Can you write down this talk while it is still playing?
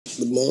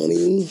Good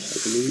morning.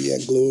 Hallelujah.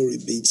 Glory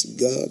be to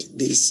God.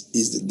 This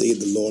is the day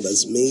the Lord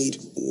has made.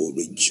 We'll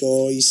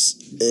rejoice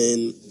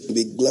and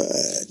be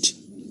glad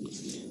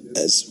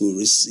as we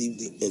receive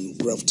the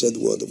engrafted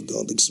word of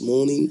God this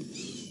morning.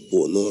 We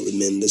will not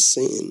remain the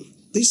same.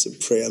 This is a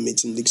prayer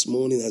meeting this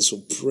morning as we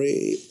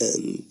pray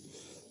and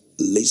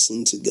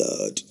listen to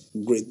God.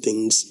 Great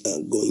things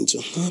are going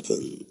to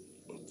happen.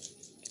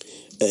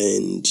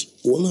 And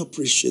I want to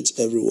appreciate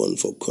everyone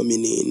for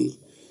coming in.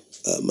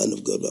 Man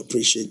of God, I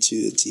appreciate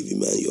you, TV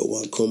man. You're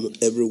welcome.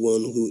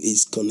 Everyone who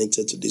is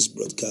connected to this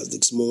broadcast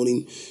this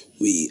morning,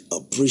 we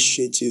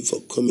appreciate you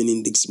for coming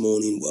in this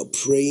morning. We're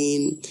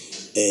praying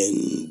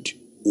and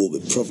we'll be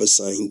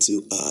prophesying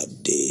to our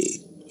day.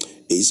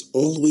 It's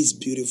always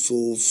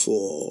beautiful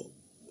for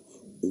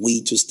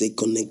we to stay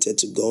connected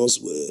to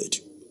God's word.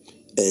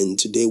 And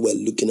today we're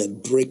looking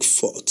at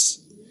Breakforth.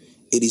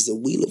 It is the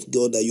will of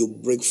God that you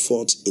break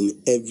forth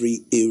in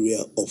every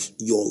area of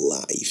your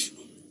life.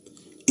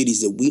 It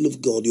is the will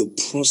of God you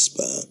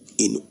prosper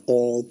in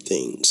all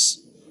things.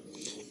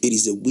 It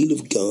is the will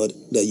of God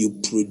that you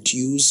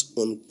produce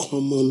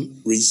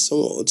uncommon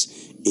results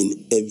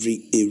in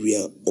every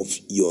area of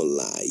your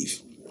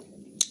life.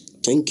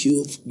 Thank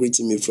you for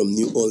greeting me from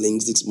New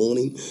Orleans this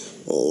morning.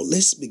 Oh,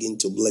 let's begin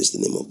to bless the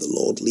name of the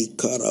Lord.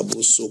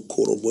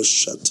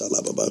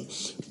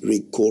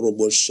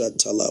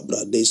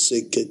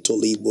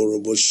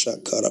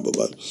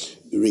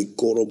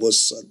 Rekorobo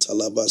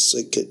satalaba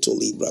seketo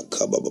libra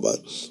kababa.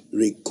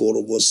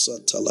 Rekorobo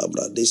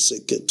satalabra de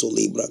seketo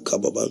libra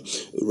kababa.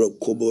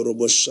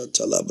 Rekoborobo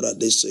satalabra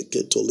de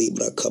seketo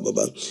libra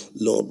kababa.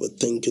 Lord, we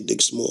thank you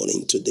this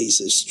morning. Today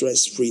is a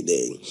stress-free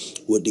day.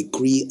 We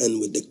decree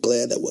and we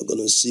declare that we're going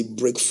to see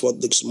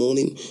Breakforth this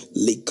morning.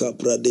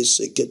 Likabra de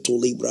seketo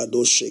libra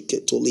do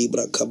seketo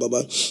libra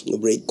kababa.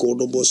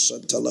 Rekorobo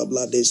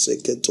satalabra de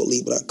seketo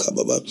libra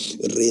kababa.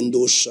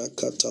 Rendo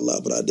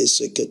shakatalabra de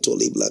seketo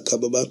libra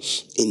kababa.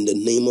 In the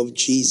name of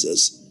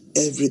Jesus,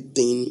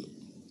 anything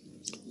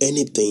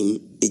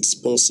is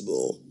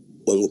possible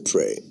when we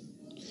pray.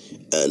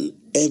 And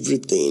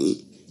everything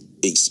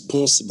is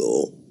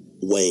possible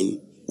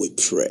when we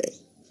pray.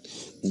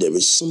 There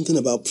is something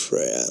about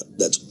prayer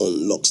that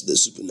unlocks the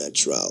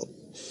supernatural.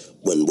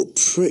 When we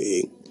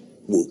pray,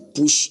 we'll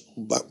push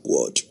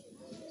backward.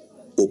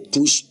 We'll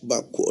push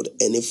backward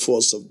any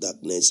force of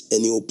darkness,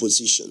 any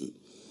opposition.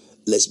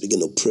 Let's begin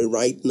to pray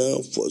right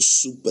now for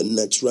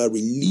supernatural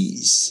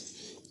release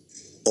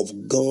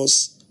of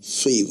God's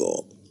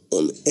favor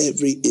on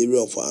every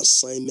area of our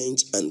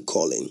assignment and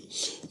calling.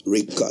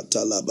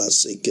 Rekatalaba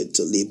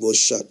seketo libo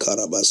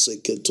shakaraba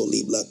seketo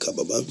libra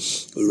kababa.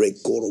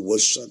 Rekorobo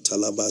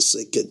shatalaba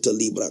seketo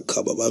libra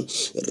kababa.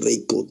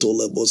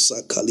 Rekotolebo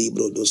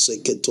sakalibro do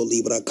seketo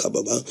libra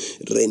kababa.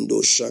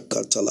 Rendo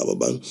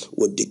shakatalababa.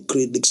 We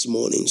decree this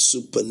morning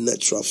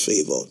supernatural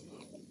favor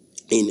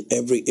in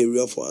every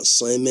area of our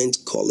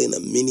assignment, calling,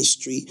 and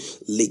ministry.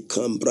 We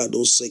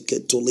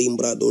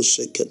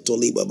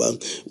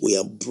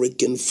are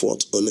breaking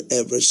forth on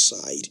every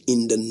side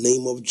in the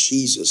name of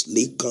Jesus.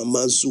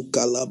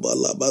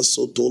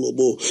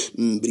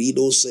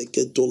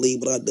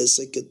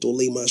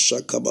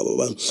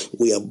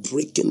 We are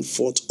breaking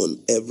forth on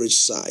every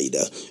side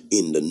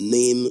in the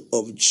name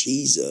of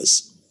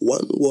Jesus.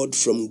 One word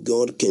from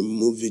God can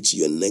move you to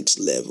your next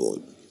level.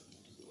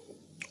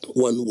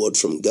 One word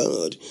from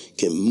God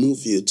can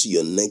move you to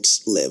your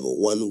next level.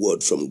 One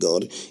word from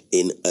God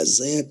in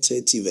Isaiah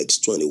 30 verse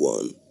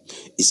 21.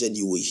 He said,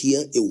 you will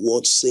hear a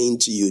word saying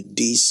to you,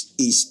 this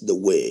is the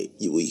way.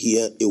 You will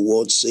hear a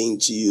word saying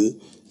to you,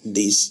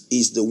 this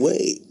is the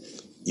way.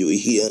 You will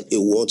hear a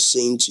word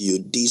saying to you,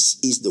 this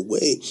is the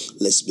way.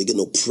 Let's begin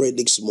to pray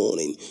this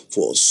morning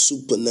for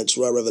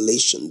supernatural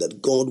revelation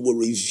that God will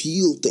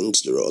reveal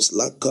things to us.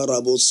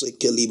 Lakarabo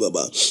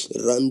sekelibaba,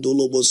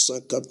 randolobo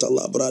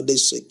sakatalabra de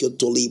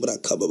seketolibra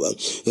kababa,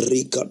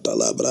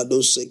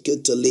 rikatalabrado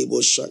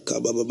seketelebo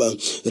shakababa,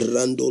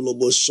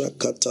 randolobo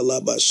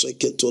shakatalaba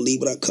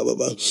seketolibra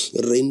kababa,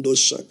 rendo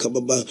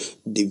shakababa.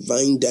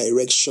 Divine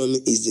direction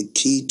is the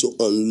key to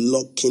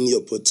unlocking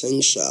your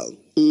potential.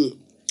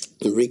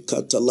 In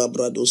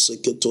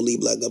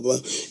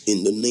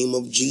the name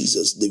of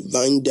Jesus,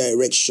 divine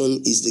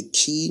direction is the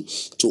key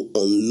to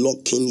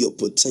unlocking your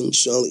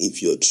potential.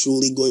 If you're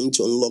truly going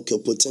to unlock your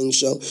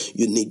potential,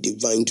 you need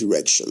divine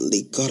direction.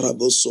 We'll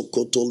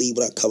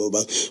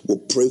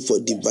pray for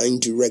divine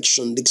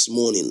direction this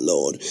morning,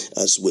 Lord,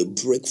 as we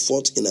break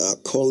forth in our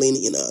calling,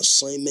 in our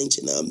assignment,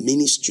 in our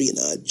ministry, in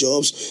our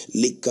jobs.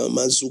 We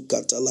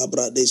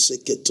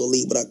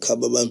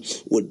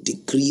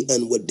decree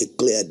and we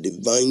declare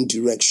divine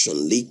direction.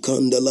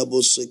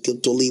 Likandalabo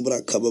seketo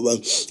libra kababa,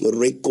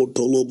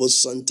 rekotolobo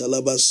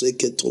santalaba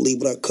seketo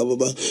libra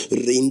kababa,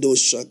 rindo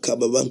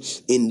shakababa.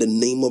 In the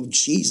name of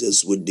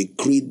Jesus, we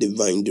decree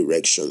divine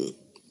direction.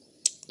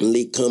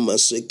 Likama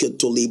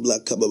seketo libla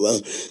kababa,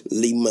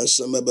 lima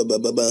sama baba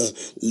baba,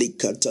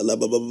 likata la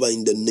baba baba.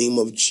 In the name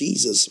of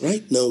Jesus,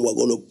 right now we're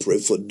going to pray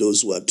for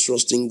those who are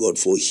trusting God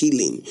for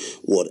healing.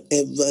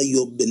 Whatever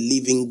you're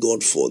believing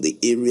God for, the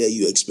area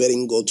you're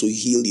expecting God to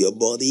heal your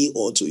body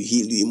or to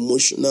heal you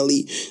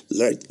emotionally,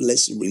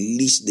 let's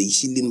release the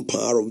healing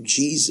power of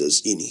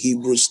Jesus in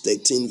Hebrews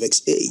 13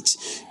 verse 8.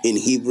 In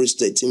Hebrews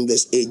 13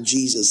 verse 8,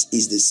 Jesus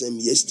is the same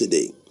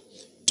yesterday,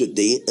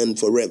 today and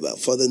forever.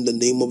 Father, in the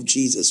name of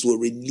Jesus, we'll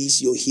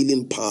release your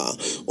healing power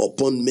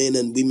upon men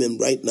and women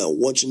right now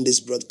watching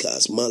this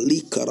broadcast.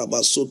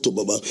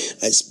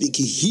 I speak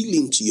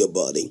healing to your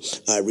body.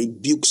 I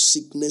rebuke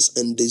sickness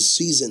and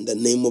disease in the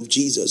name of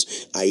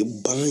Jesus. I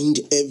bind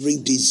every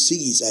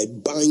disease. I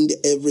bind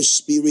every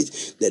spirit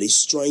that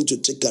is trying to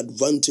take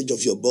advantage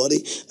of your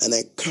body, and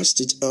I cast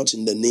it out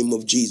in the name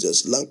of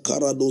Jesus. Lima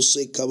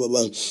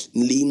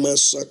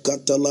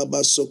sakata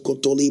laba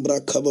sokoto libra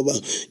kababa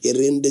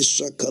erende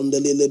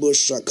shakandelelebo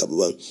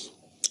shakababa.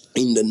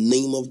 In the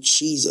name of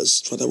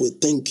Jesus, Father, we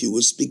thank you.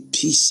 We speak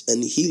peace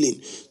and healing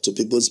to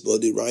people's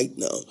body right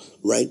now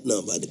by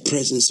the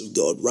presence of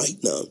God.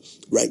 Right now,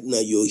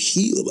 you're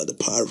healed by the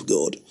power of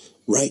God.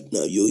 Right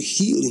now, you're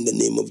healed in the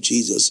name of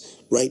Jesus.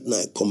 Right now,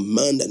 I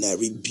command and I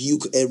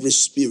rebuke every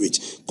spirit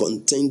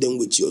contending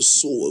with your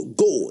soul.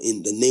 Go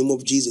in the name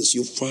of Jesus,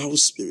 you foul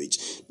spirit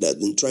that has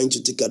been trying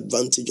to take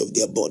advantage of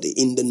their body.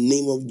 In the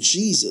name of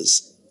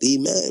Jesus,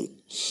 amen.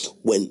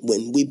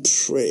 When we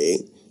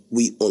pray,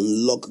 we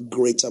unlock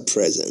greater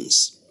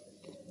presence.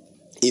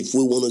 If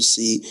we want to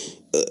see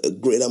a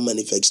greater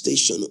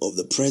manifestation of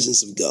the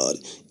presence of God,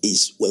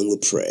 is when we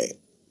pray.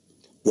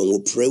 When we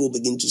pray, we'll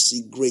begin to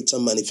see greater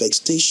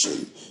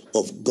manifestation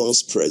of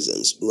God's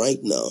presence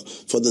right now.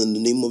 Father, in the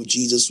name of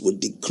Jesus, we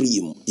decree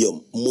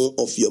more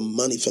of your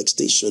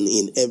manifestation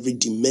in every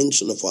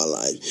dimension of our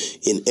life,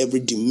 in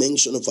every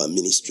dimension of our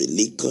ministry. A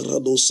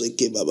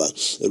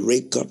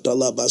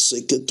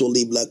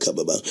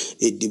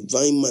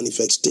divine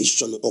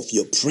manifestation of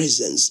your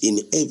presence in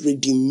every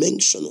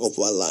dimension of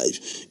our life.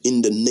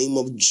 In the name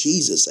of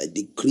Jesus, I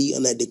decree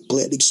and I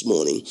declare this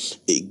morning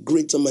a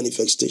greater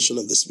manifestation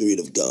of the Spirit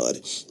of God.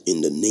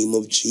 In the name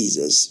of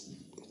Jesus,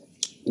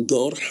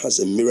 God has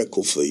a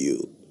miracle for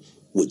you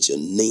with your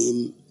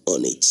name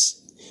on it,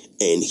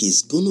 and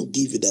He's going to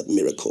give you that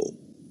miracle.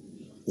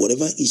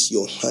 Whatever is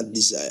your heart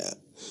desire,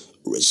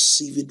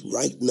 receive it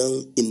right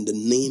now in the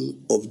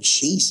name of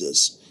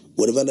Jesus.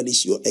 Whatever that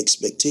is your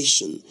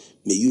expectation,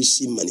 may you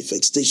see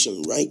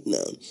manifestation right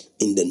now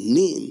in the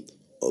name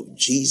of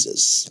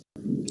Jesus.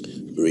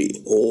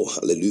 Oh,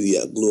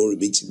 hallelujah. Glory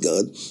be to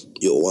God.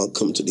 You're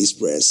welcome to this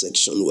prayer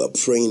section. We are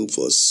praying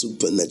for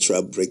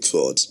supernatural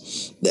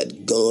breakforth,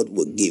 that God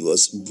will give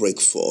us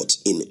breakforth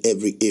in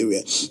every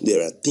area.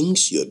 There are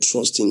things you're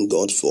trusting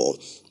God for.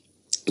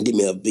 There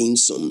may have been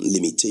some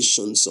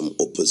limitations, some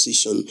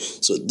opposition.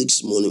 So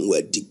this morning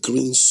we're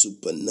decreeing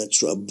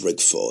supernatural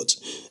breakforth.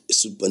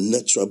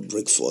 Supernatural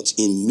breakforth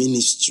in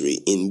ministry,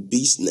 in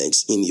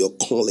business, in your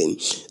calling.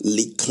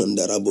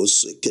 Likandarabo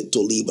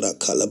seketo libra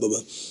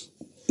kalababa.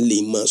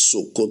 Lima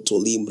sokoto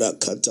libra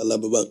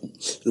katalababa,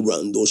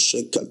 rando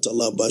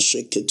shekatalaba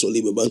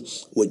sheketolibaba.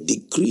 We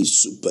decree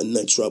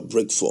supernatural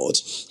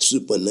breakforth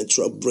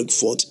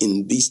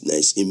in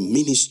business, in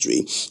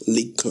ministry.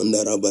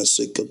 Likandaraba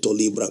seketo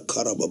libra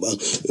karababa,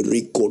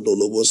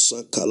 rikodolobo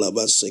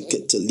sakalaba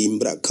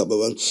seketelimbra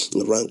kababa,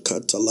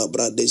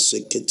 rankatalabra de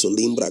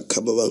seketolimbra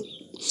kababa.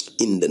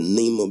 In the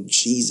name of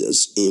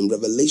Jesus, in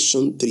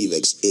Revelation 3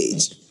 verse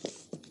 8.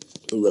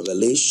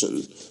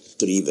 Revelation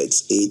 3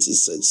 verse 8, it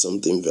said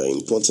something very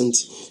important,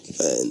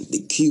 and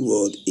the key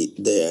word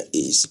there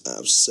is,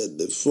 I've set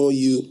before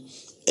you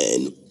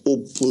an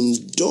open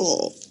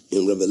door.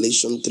 In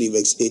Revelation 3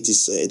 verse 8, it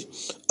said,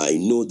 I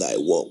know thy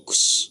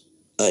works.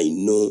 I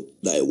know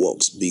thy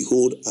works.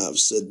 Behold, I have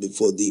set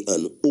before thee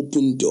an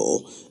open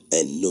door,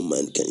 and no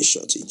man can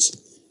shut it.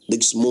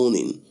 This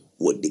morning,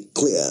 we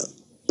declare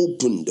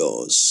open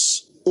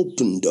doors,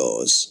 open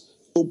doors.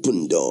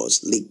 Open doors.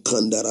 We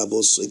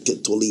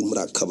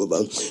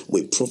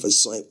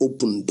prophesy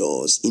open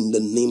doors in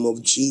the name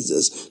of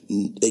Jesus.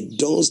 The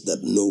doors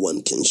that no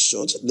one can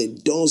shut, the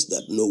doors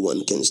that no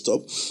one can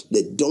stop,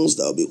 the doors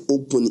that will be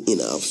open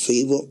in our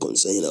favor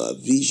concerning our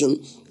vision,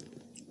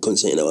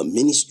 concerning our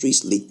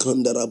ministries.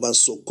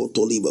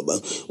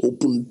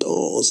 Open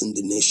doors in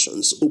the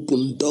nations.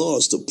 Open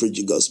doors to preach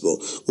the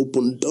gospel.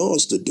 Open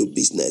doors to do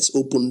business.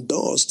 Open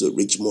doors to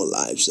reach more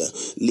lives.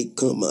 In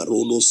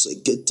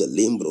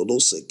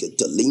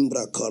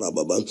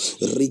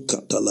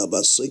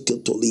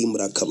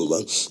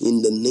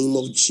the name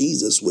of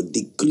Jesus, we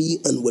decree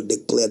and we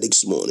declare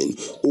this morning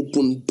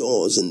open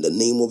doors in the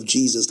name of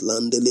Jesus.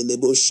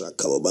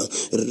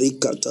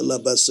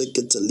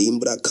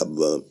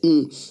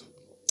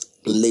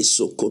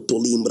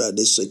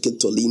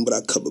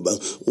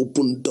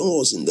 Open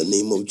doors in the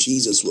name of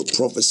Jesus. We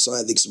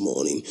prophesy this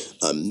morning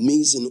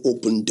amazing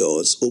open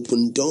doors,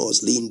 open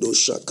doors in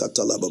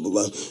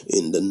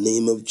the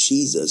name of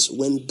Jesus.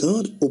 When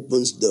God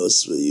opens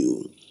doors for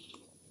you,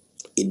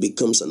 it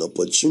becomes an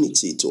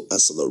opportunity to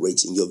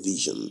accelerate in your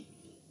vision.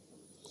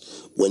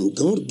 When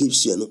God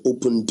gives you an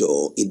open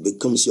door, it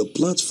becomes your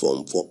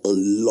platform for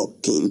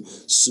unlocking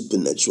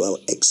supernatural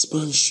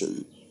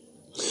expansion.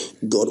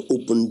 God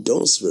opened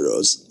doors for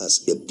us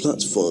as a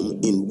platform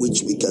in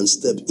which we can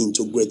step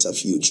into greater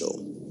future.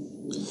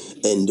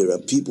 And there are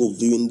people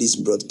viewing this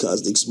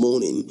broadcast this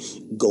morning.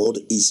 God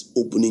is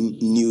opening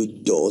new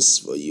doors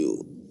for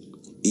you.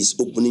 He's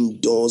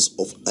opening doors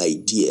of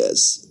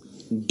ideas,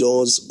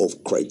 doors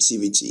of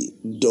creativity,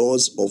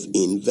 doors of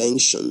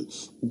invention,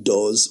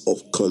 doors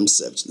of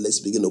concepts.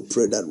 Let's begin to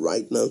pray that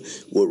right now.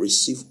 We'll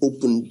receive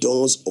open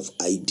doors of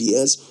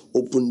ideas,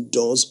 open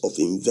doors of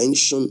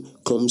invention,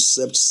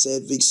 concept,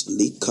 service.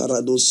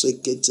 Likarado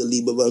sekete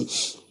libaba.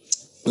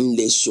 We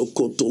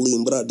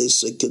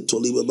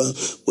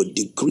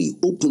decree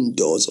open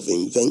doors of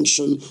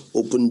invention,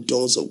 open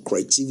doors of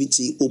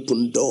creativity,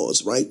 open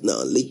doors right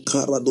now.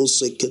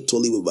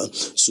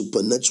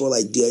 Supernatural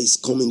idea is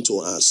coming to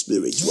our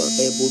spirit. We are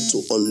able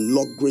to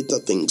unlock greater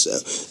things.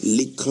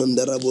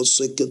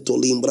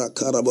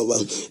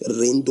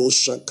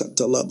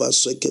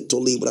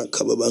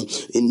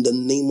 In the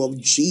name of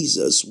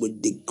Jesus, we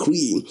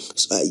decree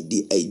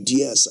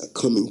ideas are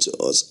coming to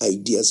us.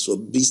 Ideas for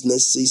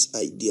businesses,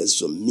 ideas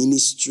for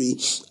ministry,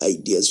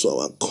 ideas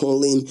for our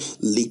calling.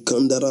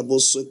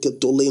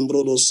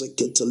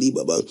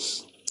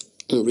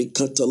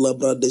 Invention,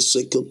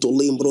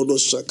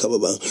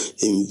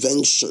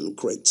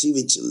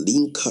 creativity,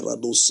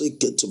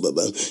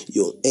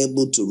 you're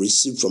able to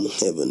receive from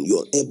heaven.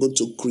 You're able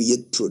to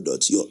create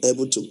products. You're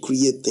able to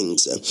create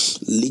things.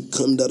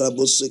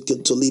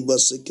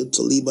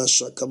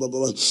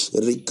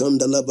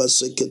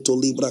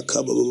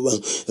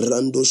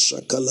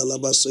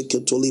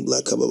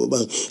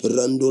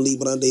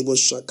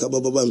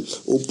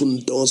 Open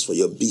doors for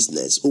your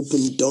business.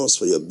 Open doors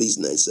for your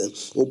business.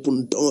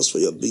 Open doors for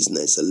your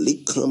business.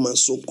 Likama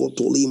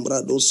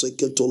sokotolimba do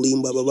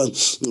seketolimba baba.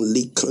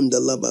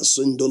 Likandalaba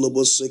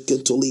sindolobo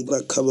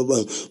seketolibra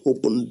kababa.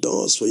 Open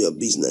doors for your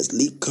business.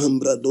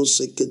 Likambra do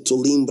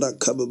seketolimbra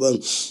kababa.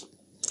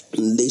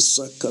 Would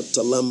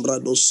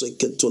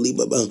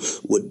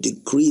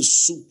decree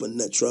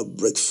supernatural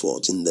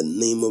breakforth in the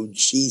name of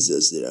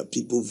Jesus. There are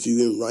people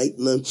viewing right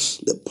now.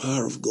 The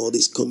power of God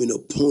is coming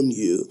upon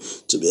you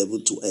to be able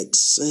to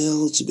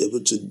excel, to be able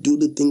to do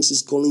the things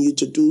He's calling you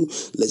to do.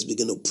 Let's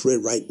begin to pray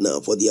right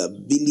now for the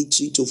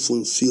ability to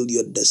fulfill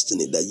your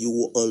destiny, that you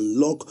will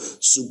unlock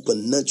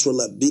supernatural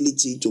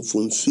ability to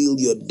fulfill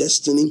your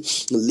destiny.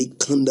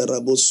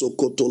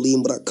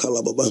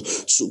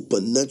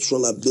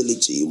 Supernatural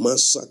ability.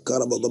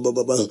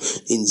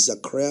 In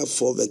Zechariah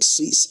 4 verse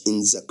 6,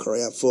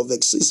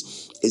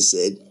 it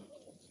said,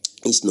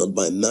 it's not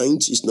by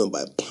might, it's not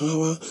by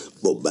power,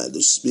 but by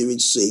the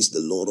Spirit, says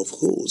the Lord of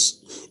hosts.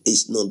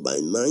 It's not by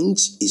might,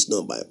 it's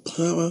not by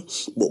power,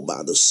 but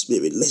by the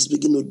Spirit. Let's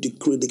begin to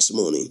decree this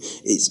morning.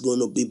 It's going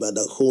to be by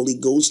the Holy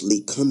Ghost.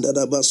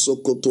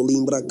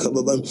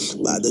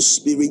 By the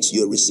Spirit,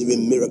 you're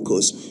receiving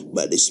miracles.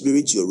 By the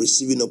Spirit, you're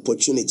receiving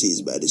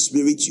opportunities. By the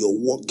Spirit, you're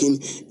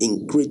walking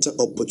in greater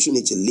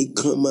opportunity.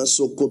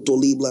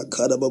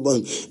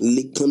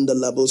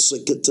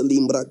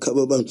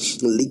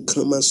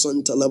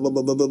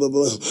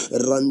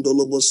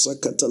 Randolobo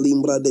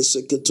sakatalimbra de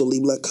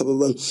seketolibla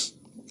kababa.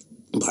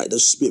 By the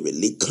Spirit,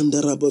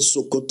 likandaraba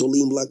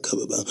sokotolimla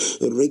kababa,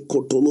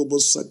 rekotolobo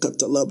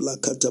sakatalabla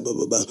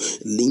katababa,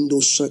 lindo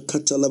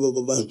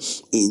shakatalababa.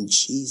 In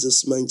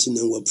Jesus' mighty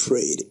name we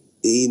prayed.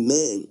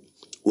 Amen.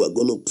 We're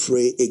going to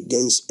pray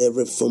against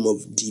every form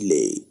of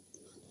delay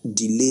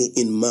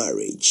in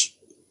marriage,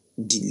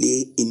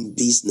 delay in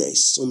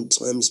business.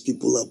 Sometimes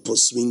people are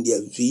pursuing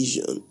their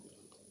vision,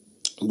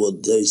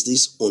 but there is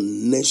this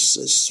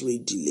unnecessary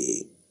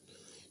delay.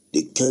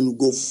 They can't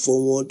go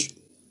forward.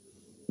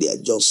 They are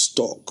just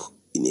stuck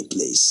in a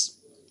place.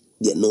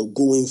 They are not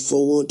going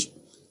forward.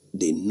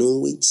 They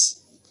know it.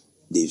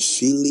 They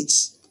feel it.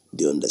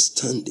 They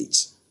understand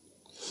it.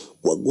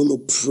 We're going to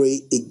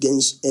pray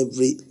against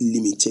every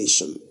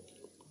limitation.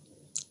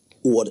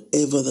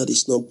 Whatever that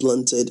is not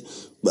planted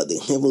by the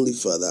Heavenly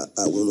Father,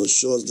 I want to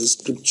show us the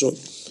scripture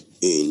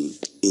in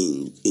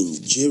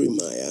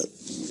Jeremiah.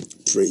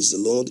 Praise the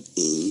Lord.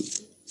 In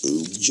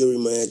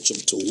Jeremiah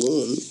chapter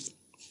 1.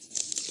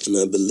 And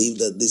I believe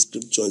that this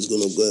scripture is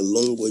going to go a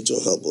long way to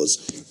help us.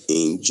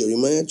 In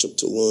Jeremiah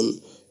chapter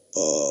 1,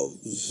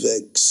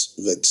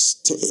 verse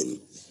 10.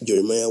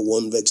 Jeremiah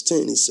 1 verse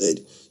 10, he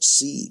said,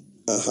 see,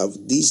 I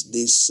have this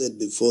day set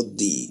before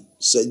thee,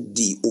 set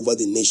thee over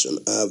the nation.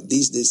 I have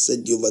this day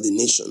set thee over the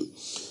nation,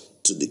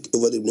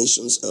 over the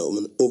nations,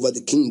 over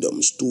the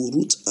kingdoms, to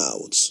root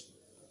out.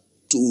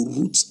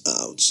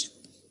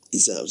 He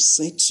said, I have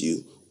set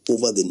you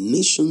over the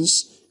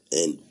nations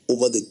and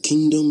over the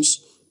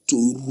kingdoms,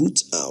 to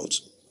root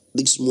out.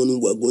 This morning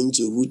we're going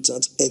to root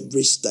out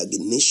every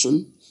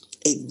stagnation,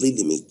 every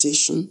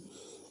limitation,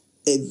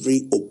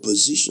 every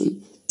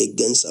opposition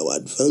against our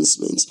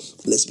advancement.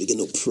 Let's begin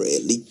to pray.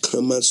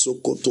 Likama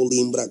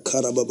sokotolimbra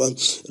karababa,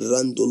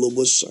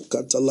 randolobo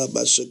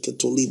shakatalaba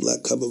sheketolibla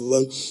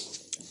kababa.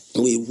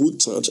 We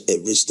root out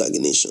every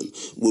stagnation.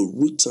 We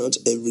root out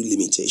every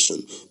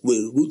limitation. We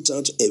root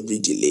out every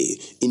delay.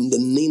 In the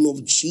name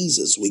of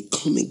Jesus, we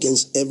come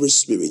against every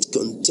spirit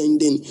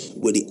contending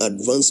with the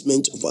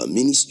advancement of our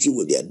ministry,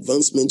 with the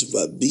advancement of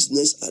our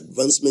business,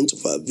 advancement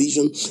of our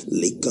vision.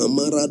 We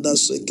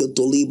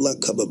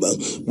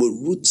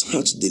root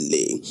out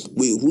delay.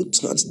 We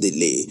root out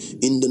delay.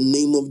 In the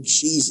name of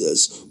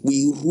Jesus,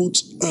 we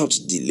root out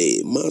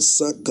delay.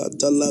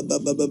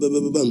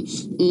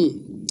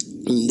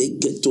 We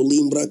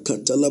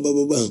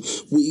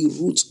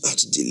root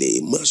out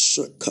delay,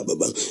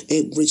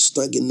 every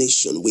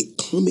stagnation. We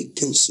come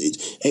against it.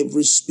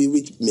 Every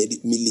spirit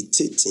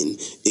militating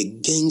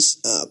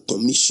against our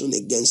commission,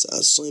 against our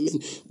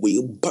assignment,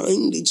 we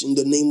bind it in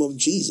the name of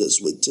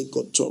Jesus. We take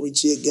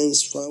authority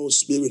against foul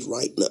spirit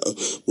right now.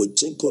 We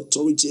take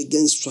authority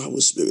against foul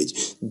spirit.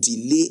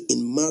 Delay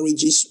in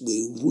marriages,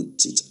 we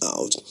root it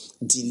out.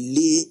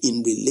 Delay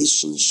in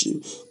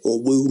relationship,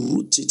 or we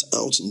root it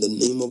out in the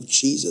name of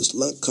Jesus.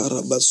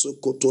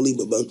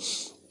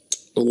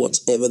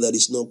 Whatever that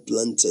is not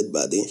planted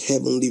by the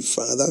Heavenly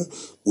Father,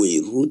 we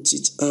root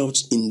it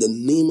out in the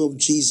name of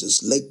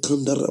Jesus.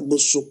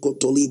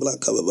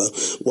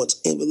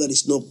 Whatever that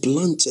is not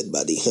planted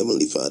by the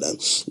Heavenly Father,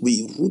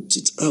 we root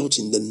it out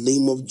in the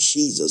name of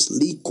Jesus.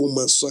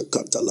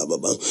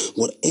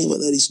 Whatever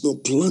that is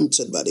not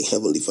planted by the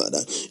Heavenly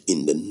Father,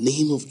 in the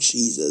name of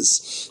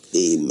Jesus.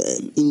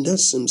 Amen. In that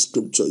same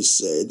scripture it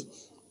said,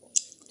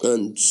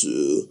 and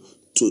to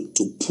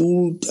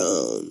pull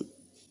down.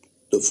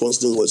 The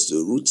first thing was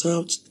to root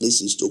out.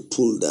 This is to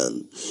pull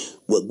down.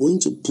 We're going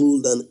to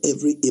pull down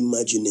every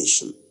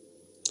imagination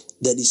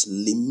that is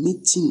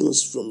limiting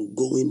us from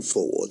going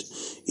forward.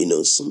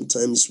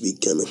 Sometimes we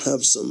can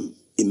have some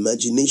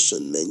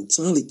imagination,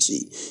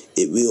 mentality,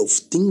 a way of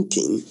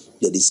thinking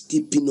that is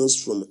keeping us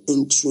from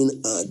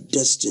entering our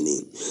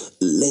destiny.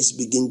 Let's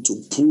begin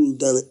to pull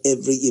down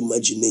every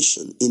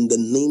imagination. In the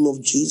name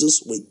of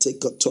Jesus, we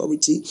take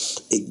authority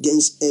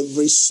against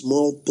every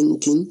small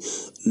thinking,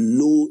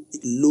 low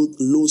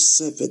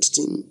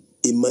self-esteem,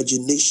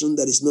 imagination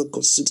that is not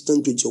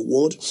consistent with your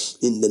word.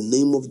 In the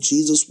name of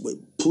Jesus, we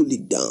pull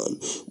it down.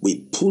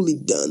 We pull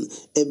it down.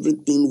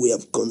 Everything we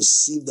have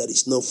conceived that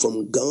is not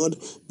from God,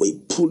 we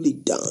pull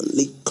it down.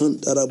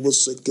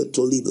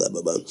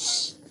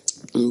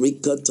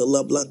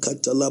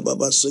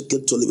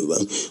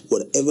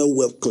 Whatever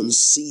we have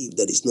conceived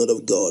that is not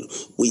of God,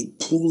 we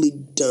pull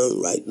it down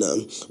right now.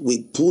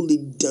 We pull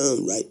it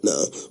down right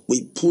now.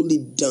 We pull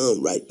it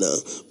down right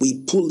now. We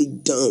pull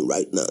it down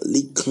right now.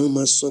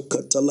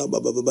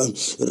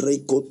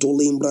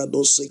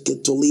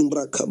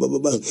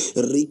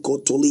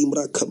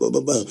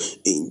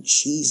 In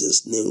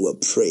Jesus' name we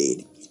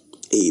prayed.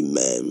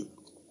 Amen.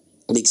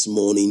 This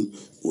morning,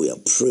 we are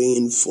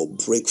praying for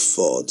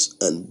Breakforth,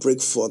 and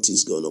Breakforth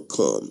is going to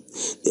come.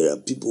 There are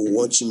people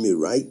watching me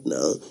right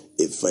now.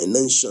 A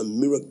financial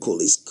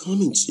miracle is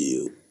coming to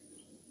you.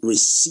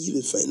 Receive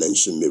a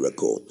financial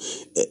miracle.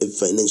 A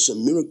financial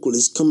miracle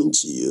is coming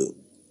to you.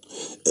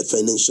 A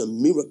financial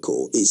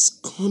miracle is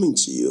coming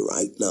to you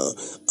right now.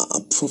 I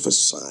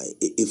prophesy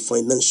a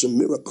financial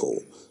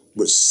miracle.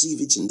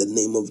 Receive it in the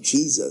name of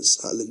Jesus.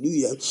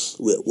 Hallelujah.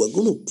 We're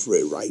going to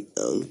pray right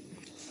now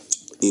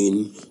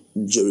in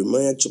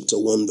Jeremiah chapter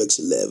 1 verse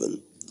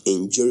 11.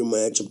 In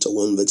Jeremiah chapter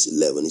 1 verse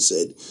 11, he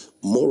said,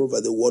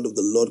 "Moreover, the word of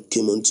the Lord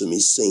came unto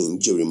me, saying,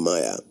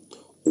 Jeremiah,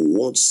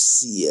 what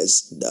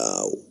seest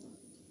thou?"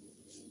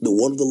 The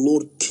word of the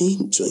Lord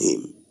came to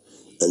him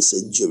and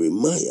said,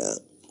 Jeremiah,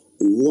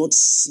 what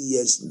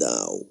seest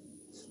thou?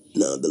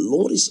 Now the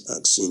Lord is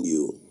asking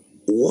you,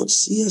 what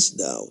seest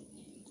thou?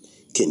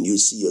 Can you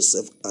see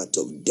yourself out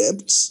of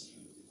debts?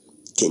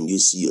 Can you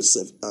see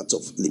yourself out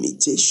of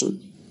limitation?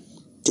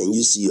 Can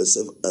you see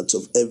yourself out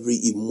of every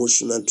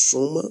emotional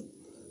trauma,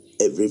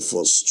 every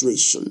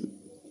frustration?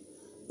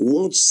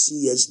 What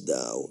seest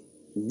thou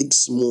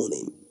this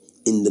morning?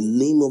 In the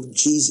name of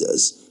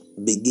Jesus,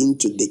 begin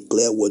to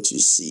declare what you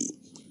see.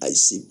 I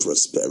see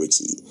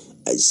prosperity.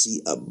 I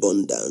see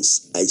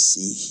abundance. I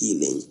see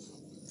healing.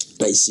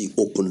 I see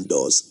open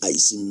doors. I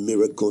see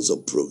miracles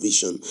of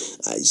provision.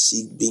 I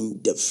see being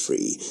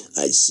debt-free.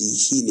 I see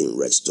healing,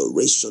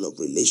 restoration of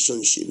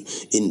relationship.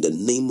 In the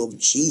name of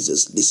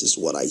Jesus, this is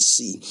what I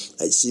see.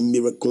 I see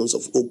miracles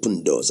of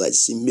open doors. I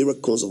see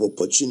miracles of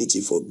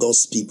opportunity for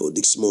God's people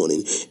this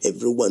morning.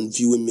 Everyone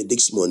viewing me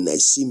this morning, I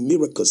see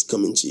miracles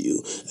coming to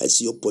you. I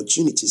see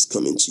opportunities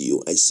coming to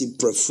you. I see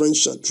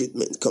preferential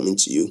treatment coming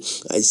to you.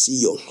 I see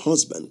your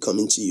husband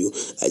coming to you.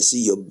 I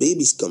see your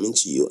babies coming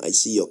to you. I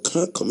see your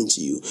car coming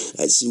to you.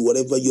 I see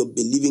whatever you're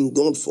believing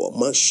God for.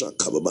 Masha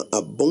kababa,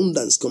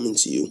 abundance coming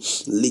to you.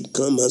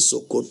 Likama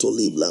sokoto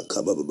libla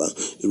kababa,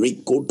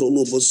 rikoto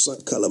lobosa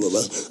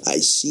kalababa. I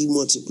see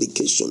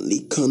multiplication.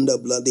 Likanda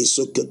blade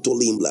sokoto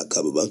libla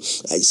kababa.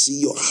 I see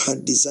your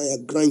heart desire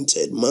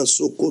granted.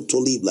 Masokoto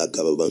libla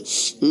kababa.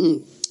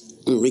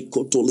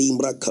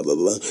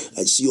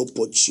 I see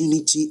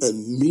opportunity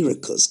and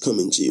miracles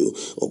coming to you.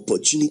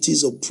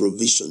 Opportunities of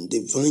provision,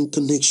 divine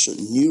connection,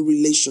 new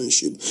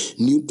relationship,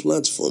 new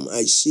platform.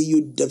 I see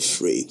you debt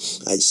free.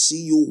 I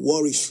see you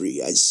worry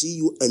free. I see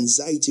you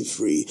anxiety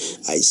free.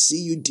 I see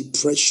you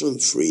depression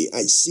free.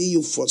 I see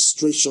you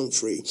frustration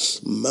free.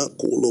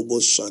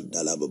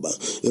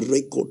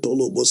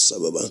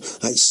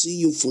 I see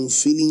you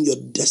fulfilling your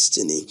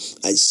destiny.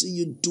 I see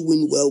you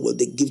doing well with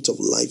the gift of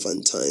life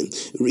and time.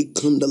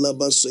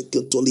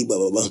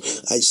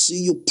 I see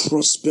you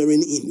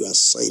prospering in your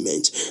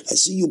assignment. I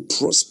see you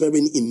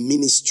prospering in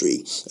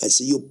ministry. I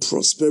see you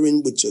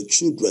prospering with your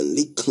children.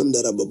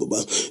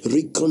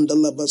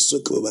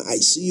 I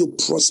see you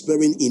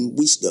prospering in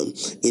wisdom,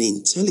 in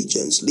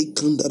intelligence.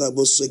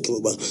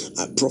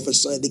 I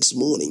prophesy this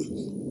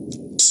morning.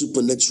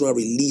 Supernatural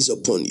release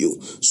upon you,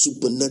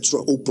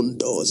 supernatural open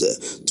doors.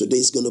 Today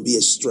is going to be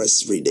a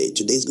stress-free day.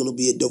 Today is going to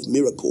be a day of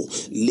miracle.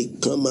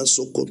 Likama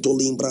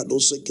sokotolim brado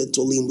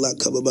seketolim la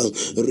kababa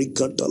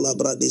rikata la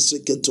brade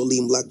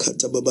seketolim la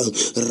katababa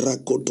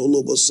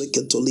rakotolobo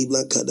seketolim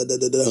la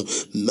kadadada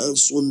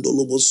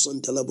mansundolobo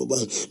santala baba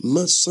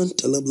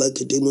masantala la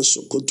kadema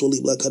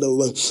sokotolim la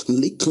kadaba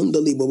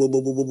likandali baba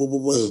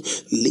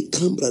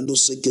likambrado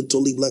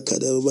seketolim la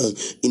kadaba.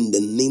 In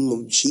the name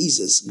of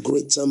Jesus,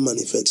 greater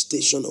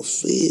manifestation of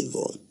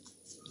favor.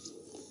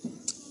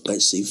 I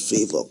say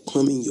favor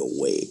coming your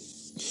way.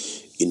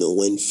 You know,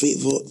 when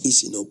favor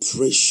is in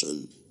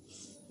operation,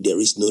 there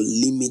is no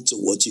limit to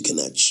what you can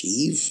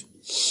achieve.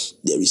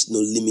 There is no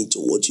limit to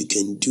what you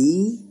can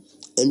do.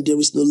 And there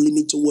is no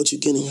limit to what you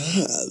can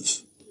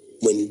have.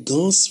 When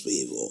God's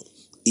favor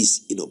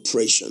is in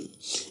operation,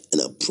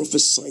 and I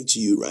prophesy to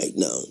you right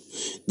now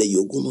that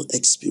you're going to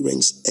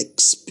experience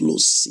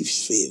explosive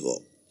favor.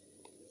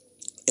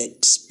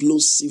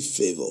 Explosive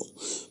favor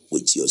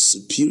with your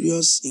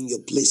superiors in your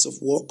place of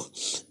work.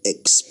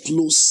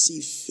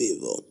 Explosive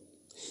favor.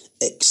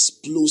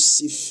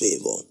 Explosive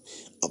favor.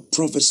 I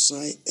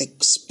prophesy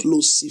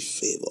explosive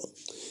favor.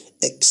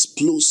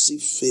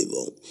 Explosive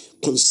favor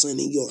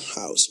concerning your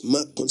house,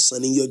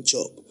 concerning your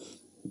job,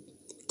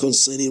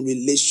 concerning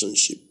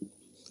relationship,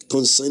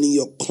 concerning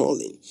your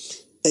calling.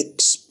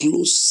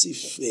 Explosive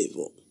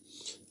favor.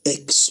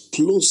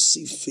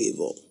 Explosive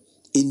favor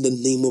in the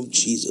name of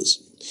Jesus.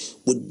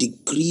 We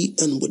decree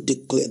and we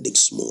declare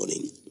this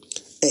morning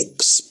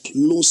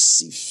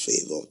explosive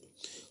favor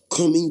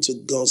coming to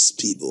God's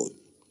people,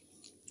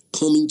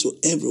 coming to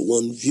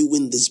everyone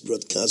viewing this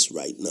broadcast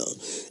right now.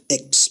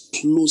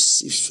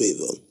 Explosive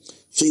favor.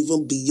 Favor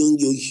beyond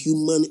your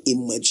human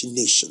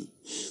imagination.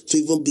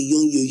 Favor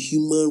beyond your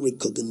human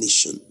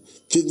recognition.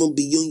 Favor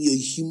beyond your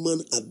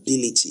human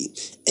ability.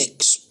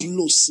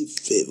 Explosive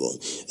favor.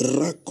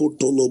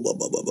 Rakotolo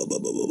baba baba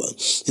baba baba.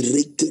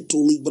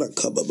 Reketoli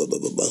braka baba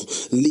baba baba.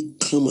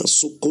 Likama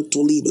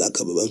sokotoli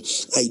braka baba.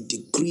 I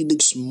decree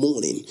this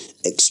morning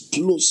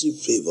explosive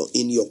favor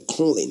in your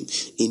calling,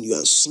 in your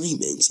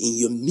assignments, in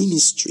your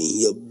ministry, in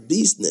your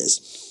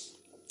business,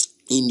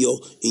 in your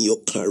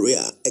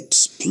career.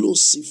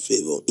 Explosive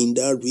favor in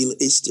that real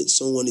estate.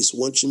 Someone is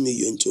watching me,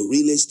 you're into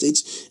real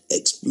estate.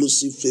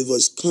 Explosive favor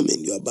is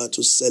coming. You're about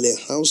to sell a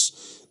house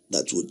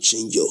that will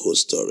change your whole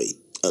story.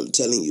 I'm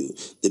telling you,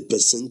 the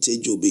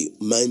percentage will be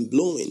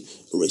mind-blowing.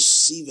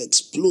 Receive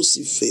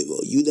explosive favor.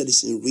 You that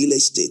is in real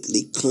estate,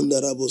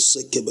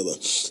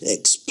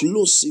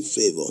 explosive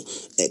favor,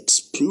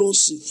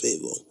 explosive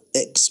favor,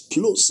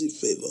 explosive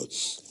favor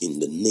in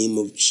the name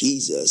of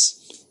Jesus.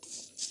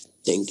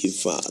 Thank you,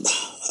 Father.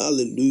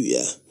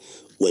 Hallelujah.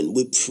 When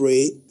we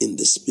pray in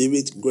the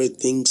Spirit, great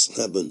things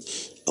happen.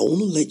 I want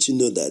to let you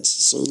know that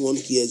someone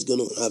here is going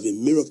to have a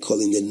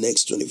miracle in the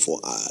next 24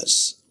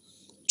 hours.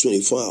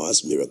 24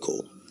 hours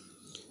miracle.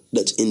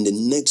 That in the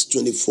next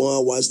 24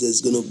 hours,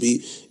 there's going to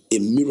be a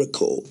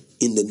miracle.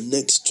 In the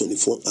next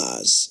 24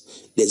 hours,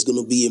 there's going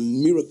to be a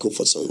miracle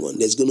for someone.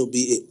 There's going to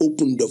be an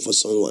open door for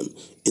someone.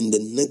 In the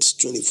next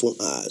 24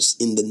 hours,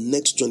 in the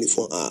next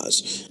 24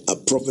 hours, I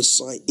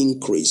prophesy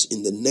increase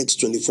in the next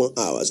 24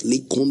 hours. I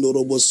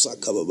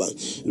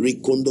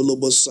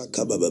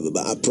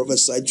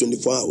prophesy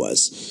 24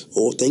 hours.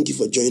 Oh, thank you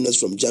for joining us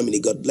from Germany.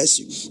 God bless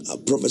you. I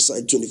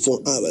prophesy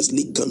 24 hours.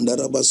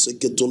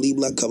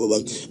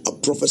 I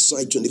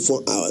prophesy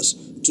 24 hours.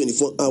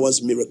 24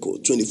 hours miracle.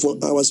 24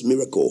 hours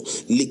miracle.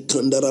 I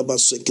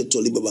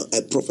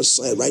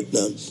prophesy right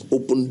now.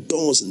 Open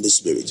doors in the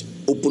spirit.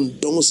 Open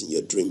doors in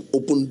your dream.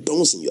 Open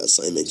doors in your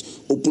assignment.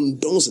 Open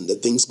doors in the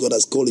things God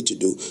has called you to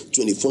do.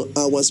 24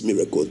 hours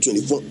miracle.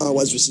 24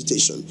 hours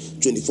visitation.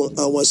 24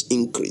 hours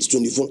increase.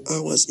 24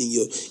 hours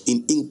in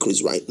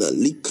increase right now.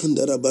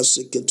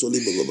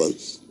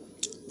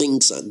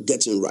 Things are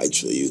getting right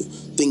for you.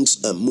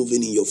 Things are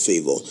moving in your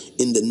favor.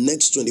 In the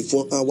next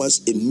 24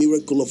 hours, a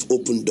miracle of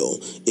open door,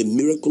 a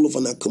miracle of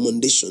an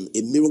accommodation,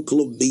 a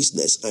miracle of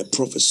business. I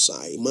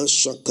prophesy. In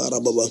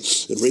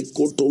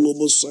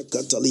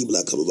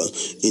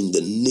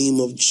the name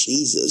of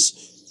Jesus.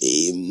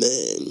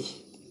 Amen.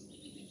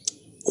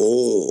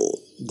 Oh,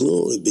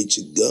 glory be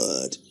to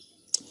God.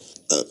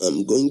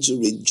 I'm going to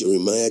read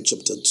Jeremiah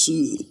chapter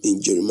 2.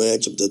 In Jeremiah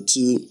chapter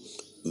 2,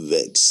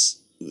 verse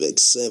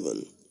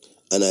 7.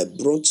 And I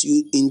brought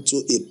you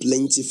into a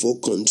plentiful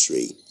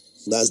country.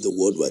 That's the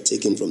word we're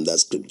taking from that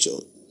scripture.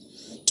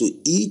 To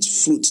eat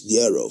fruit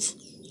thereof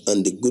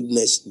and the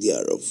goodness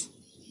thereof.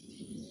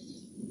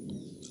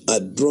 I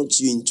brought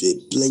you into a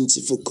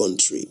plentiful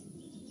country.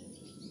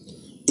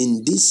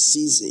 In this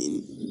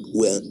season,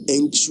 we are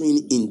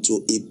entering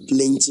into a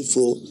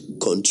plentiful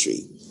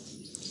country.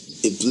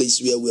 A place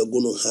where we are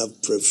going to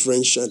have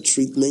preferential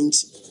treatment,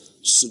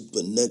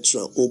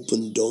 supernatural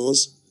open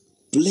doors,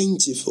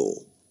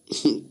 plentiful.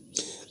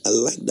 I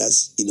like that.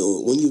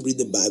 When you read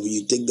the Bible,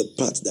 you take the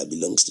part that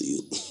belongs to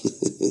you.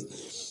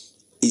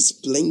 It's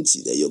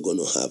plenty that you're going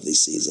to have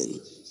this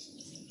season.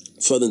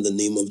 Father, in the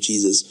name of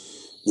Jesus,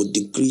 we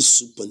decree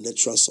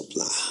supernatural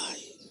supply.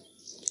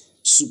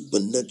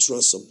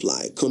 Supernatural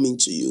supply coming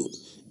to you.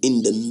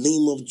 In the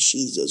name of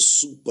Jesus,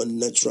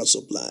 supernatural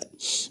supply.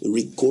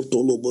 We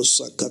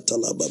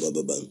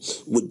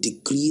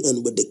decree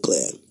and we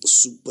declare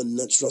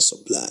supernatural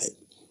supply.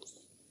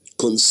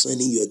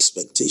 Concerning your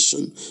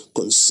expectation,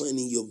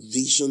 concerning your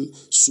vision,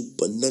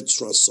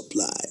 supernatural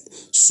supply,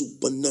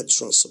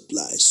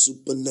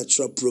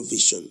 supernatural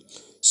provision,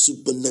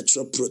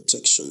 supernatural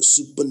protection,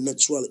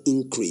 supernatural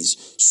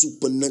increase,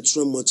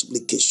 supernatural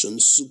multiplication,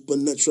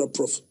 supernatural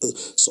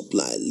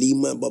supply,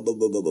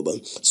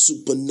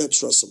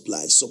 supernatural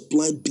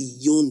supply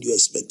beyond your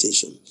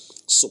expectation,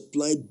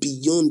 supply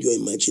beyond your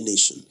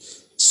imagination,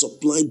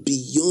 supply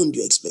beyond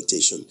your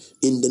expectation.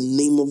 In the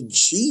name of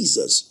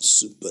Jesus,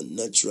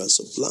 supernatural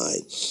supply.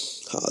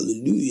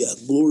 Hallelujah.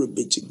 Glory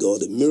be to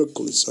God. A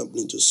miracle is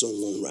happening to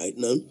someone right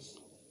now.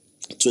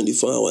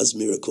 24 hours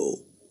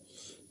miracle.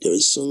 There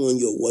is someone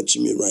you're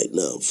watching me right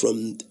now.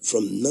 From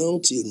now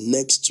till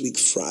next week,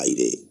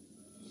 Friday,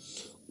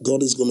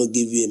 God is going to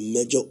give you a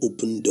major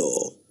open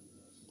door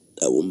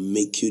that will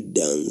make you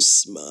dance,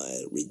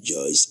 smile,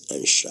 rejoice,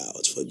 and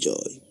shout for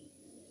joy.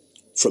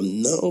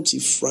 From now till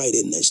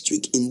Friday next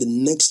week, in the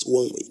next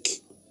 1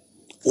 week,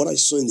 what I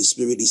saw in the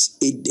spirit is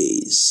 8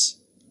 days.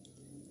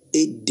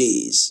 8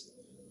 days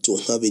to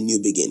have a new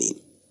beginning.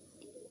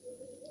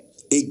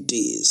 8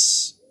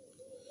 days.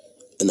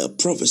 And I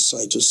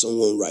prophesy to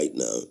someone right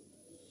now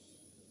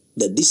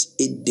that this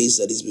 8 days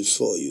that is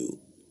before you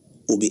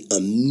will be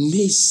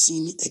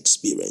amazing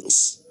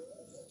experience.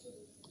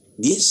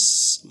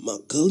 Yes,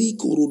 Makali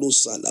Kurudo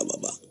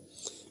Salababa.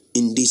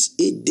 In these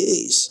 8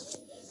 days,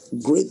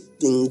 great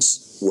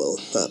things will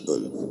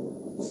happen.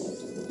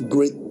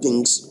 Great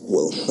things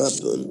will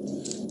happen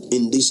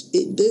in these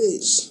 8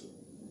 days.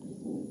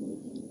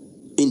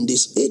 In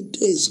these 8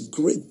 days,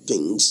 great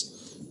things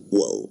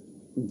will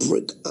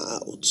break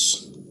out.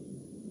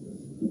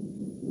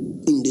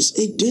 In these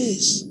 8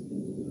 days,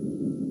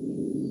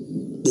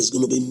 there's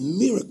going to be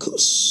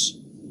miracles.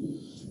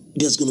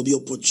 There's going to be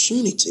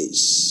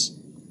opportunities.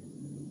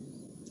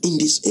 In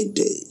these 8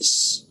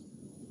 days,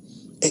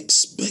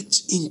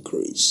 expect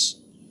increase.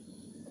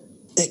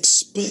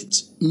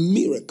 Expect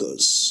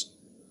miracles.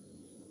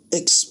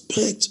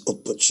 Expect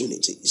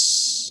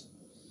opportunities.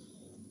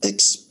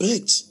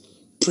 Expect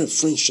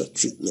preferential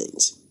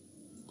treatment.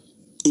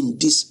 In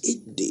these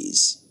 8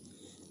 days,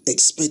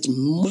 expect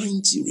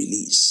mighty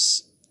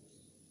release.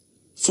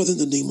 Father, in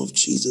the name of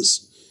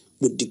Jesus,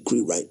 we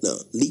decree right now,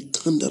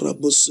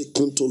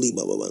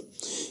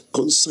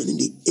 concerning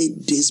the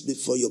 8 days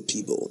before your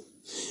people,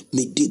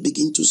 may they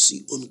begin to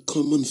see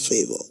uncommon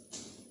favor,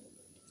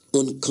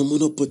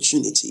 uncommon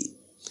opportunity,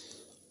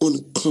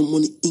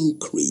 uncommon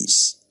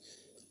increase,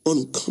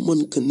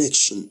 uncommon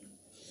connection,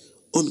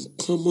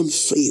 uncommon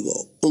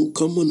favor,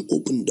 uncommon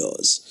open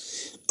doors.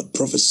 I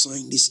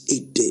prophesy in these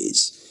 8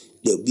 days,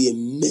 there will be a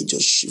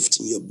major shift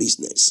in your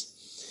business.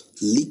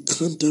 A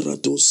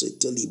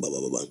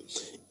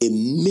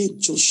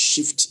major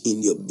shift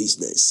in your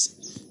business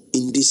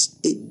in these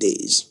 8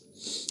 days.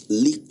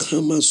 In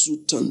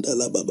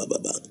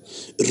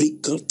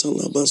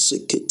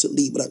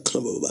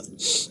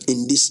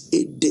these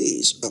 8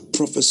 days, I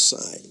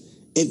prophesy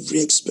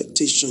every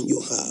expectation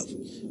you have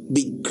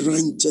be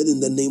granted in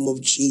the name of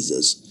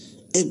Jesus.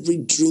 Every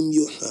dream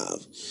you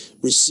have,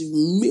 receive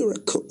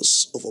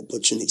miracles of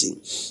opportunity.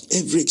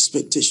 Every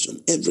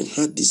expectation, every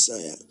heart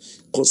desire,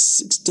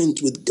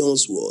 consistent with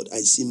God's word,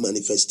 I see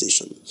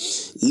manifestation.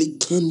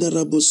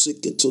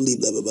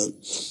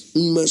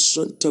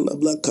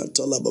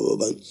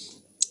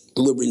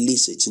 We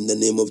release it in the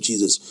name of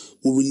Jesus.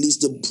 We release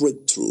the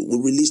breakthrough. We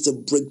release the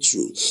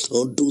breakthrough.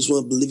 All those who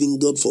are believing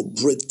God for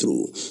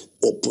breakthrough,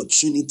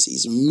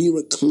 opportunities,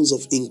 miracles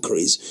of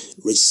increase,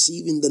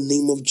 receive in the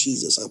name of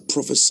Jesus. I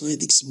prophesy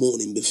this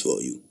morning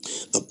before you.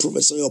 I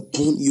prophesy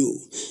upon you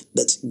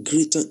that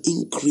greater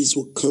increase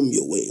will come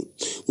your way.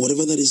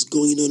 Whatever that is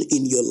going on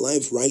in your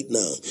life right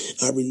now,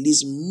 I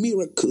release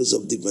miracles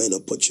of divine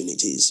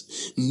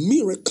opportunities,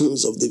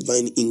 miracles of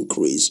divine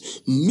increase,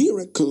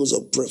 miracles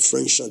of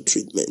preferential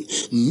treatment,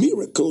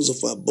 miracles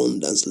of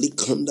abundance.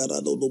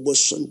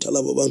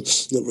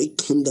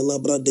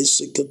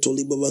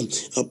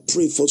 I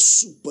pray for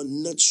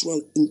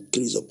supernatural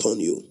increase upon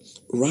you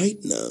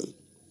right now.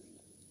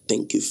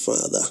 Thank you,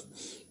 Father.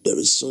 There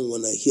is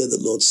someone, I hear the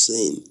Lord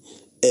saying,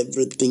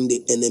 everything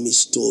the enemy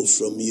stole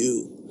from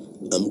you,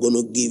 I'm going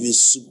to give you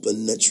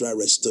supernatural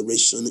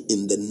restoration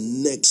in the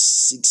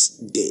next 6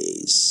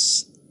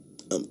 days.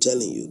 I'm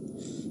telling you,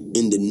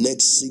 in the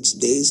next 6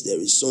 days, there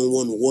is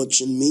someone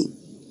watching me.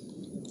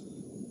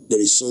 There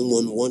is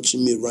someone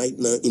watching me right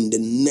now. In the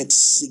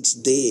next 6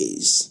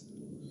 days,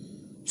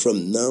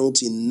 from now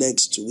till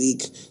next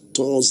week,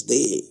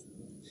 Thursday,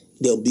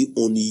 there'll be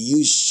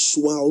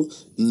unusual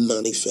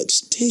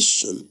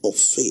manifestation of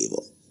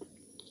favor.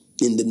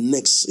 In the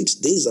next 6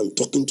 days, I'm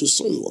talking to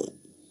someone.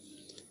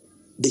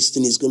 This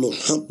thing is going to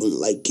happen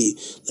like a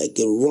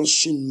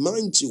rushing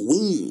mighty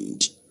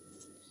wind,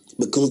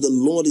 because the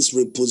Lord is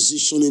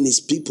repositioning his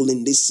people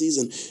in this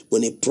season.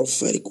 When a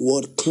prophetic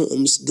word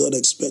comes, God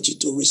expects you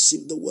to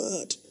receive the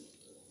word.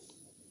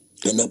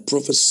 And I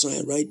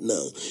prophesy right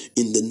now,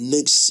 in the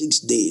next 6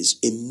 days,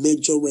 a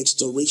major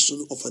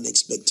restoration of an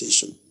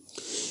expectation.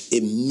 A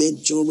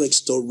major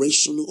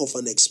restoration of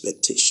an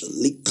expectation.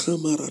 A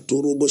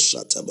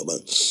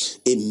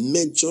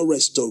major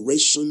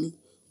restoration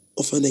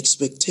of an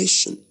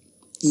expectation.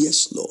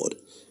 Yes, Lord.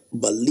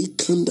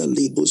 Balikanda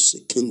lebo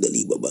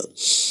sekendali baba.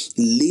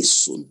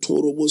 Leson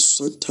torobo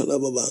santala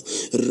baba.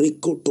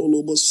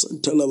 Rekotolobo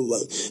santala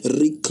baba.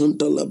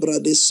 Rikanta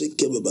labrade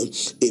seke baba.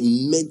 A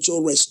major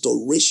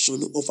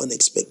restoration of an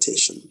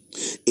expectation.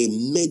 A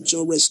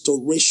major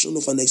restoration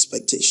of an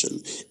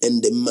expectation.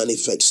 And the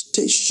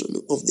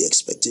manifestation of the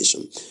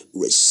expectation.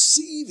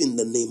 Receive in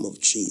the name of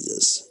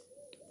Jesus.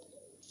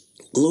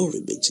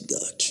 Glory be to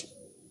God.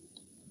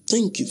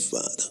 Thank you,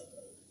 Father.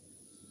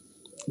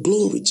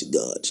 Glory to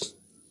God.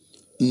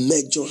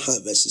 Major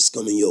harvest is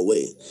coming your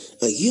way.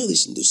 I hear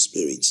this in the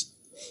spirit.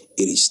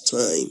 It is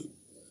time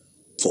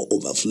for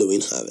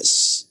overflowing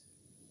harvest.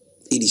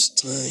 It is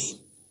time.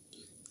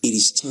 It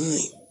is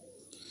time.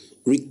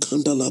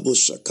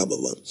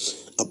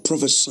 I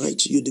prophesy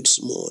to you this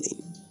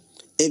morning.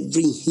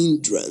 Every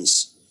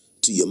hindrance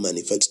to your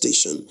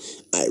manifestation,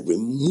 I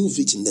remove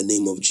it in the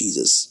name of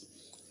Jesus.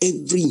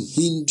 Every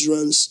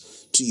hindrance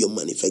to your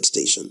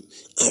manifestation,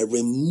 I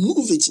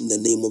remove it in the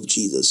name of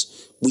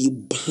Jesus. We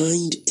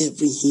bind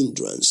every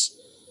hindrance.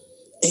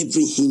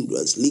 Every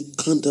hindrance. Every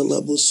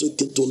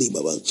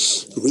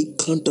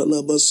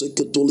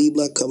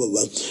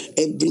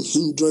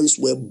hindrance,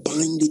 we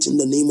bind it in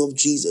the name of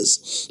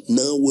Jesus.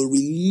 Now we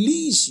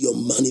release your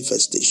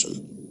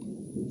manifestation.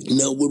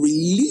 Now we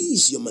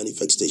release your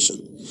manifestation.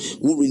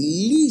 We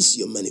release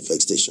your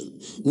manifestation.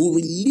 We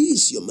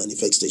release your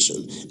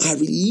manifestation. I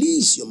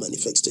release your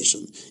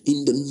manifestation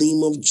in the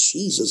name of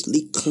Jesus.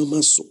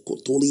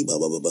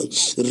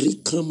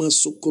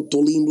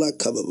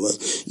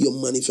 Your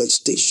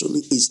manifestation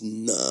is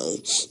now.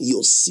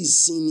 Your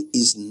season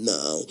is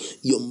now.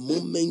 Your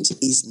moment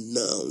is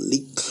now.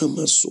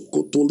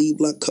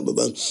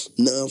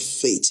 Now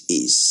faith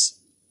is.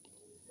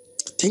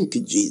 Thank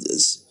you,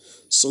 Jesus.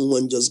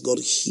 Someone just got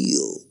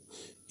healed.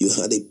 You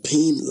had a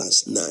pain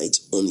last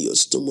night on your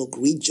stomach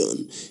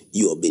region.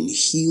 You have been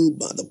healed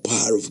by the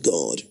power of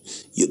God.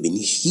 You've been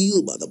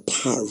healed by the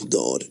power of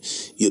God.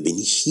 You've been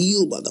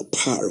healed by the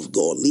power of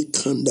God.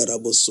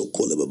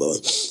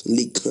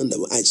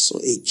 I saw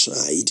a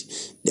child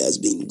that has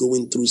been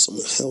going through some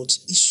health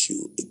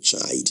issue. A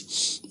child.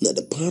 Now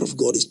the power of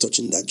God is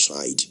touching that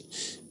child.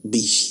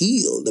 Be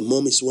healed. The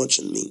mom is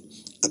watching me.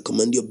 I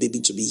command your baby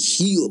to be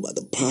healed by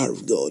the power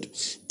of God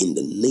in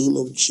the name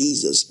of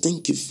Jesus.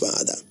 Thank you,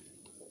 Father.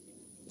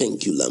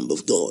 Thank you, Lamb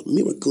of God.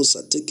 Miracles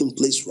are taking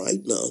place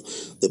right now.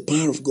 The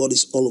power of God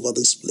is all over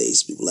this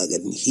place. People are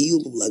getting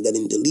healed. People are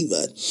getting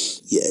delivered.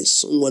 Yes,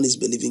 someone is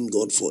believing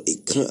God for a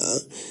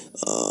car.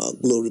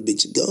 Glory be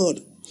to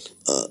God.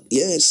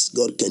 Yes,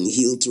 God can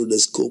heal through the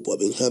scope. I've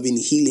been having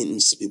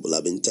healings. People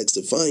have been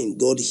testifying.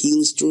 God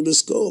heals through the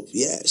scope.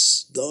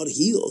 Yes, God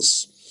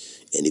heals.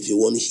 And if you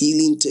want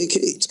healing, take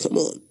it. Come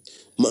on.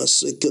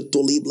 It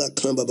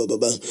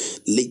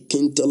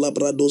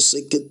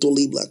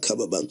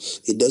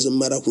doesn't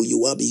matter who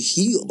you are. Be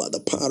healed by the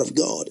power of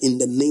God. In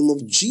the name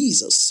of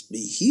Jesus,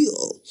 be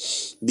healed.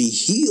 Be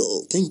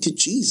healed. Thank you,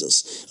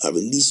 Jesus. I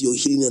release your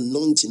healing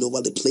anointing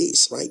over the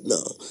place right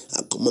now.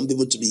 I command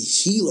people to be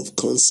healed of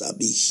cancer,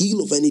 be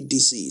healed of any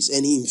disease,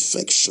 any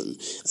infection.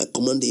 I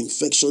command the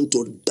infection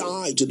to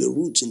die to the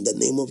root in the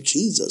name of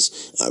Jesus.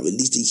 I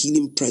release the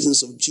healing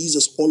presence of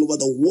Jesus all over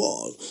the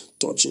world,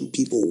 touching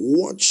people,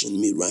 watching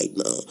me right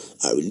now.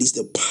 I release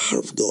the power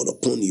of God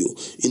upon you.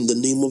 In the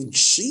name of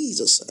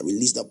Jesus, I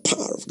release the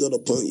power of God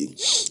upon you.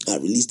 I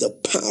release the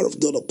power of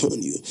God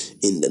upon you.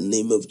 In the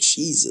name of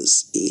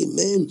Jesus.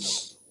 Amen.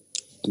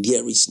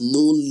 There is no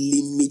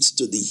limit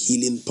to the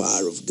healing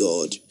power of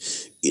God.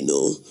 You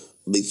know,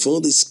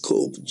 Before the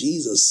scope,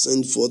 Jesus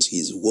sent forth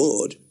his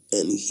word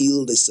and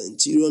healed the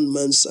centurion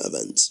man's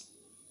servant.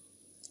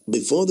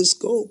 Before the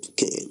scope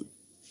came,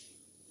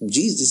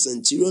 Jesus, the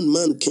centurion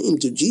man, came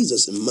to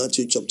Jesus in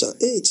Matthew chapter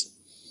 8.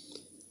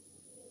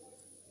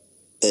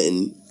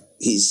 And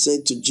he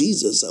said to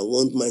Jesus, I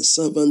want my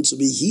servant to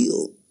be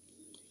healed.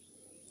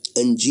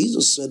 And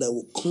Jesus said, I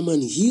will come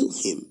and heal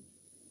him.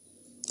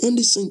 And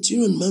the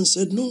centurion man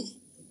said, no.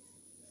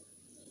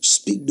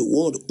 Speak the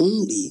word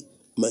only,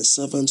 my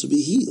servant to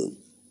be healed.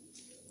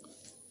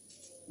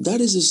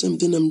 That is the same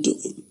thing I'm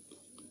doing.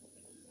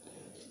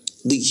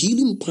 The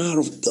healing power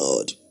of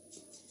God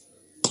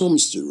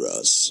comes to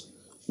us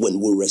when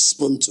we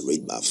respond to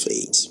it by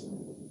faith.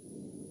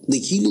 The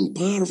healing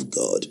power of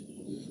God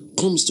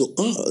comes to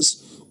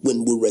us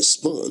when we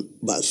respond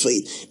by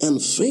faith.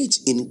 And faith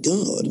in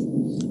God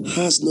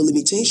has no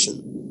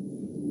limitation.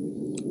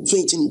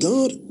 Faith in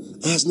God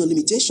has no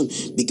limitation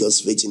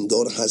because faith in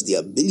God has the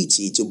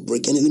ability to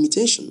break any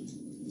limitation.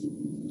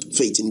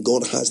 Faith in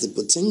God has the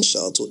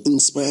potential to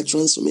inspire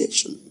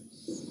transformation.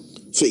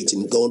 Faith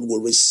in God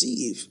will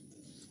receive.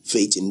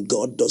 Faith in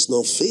God does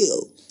not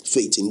fail.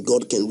 Faith in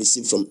God can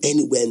receive from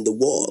anywhere in the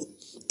world.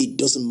 It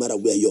doesn't matter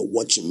where you're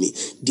watching me.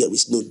 There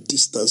is no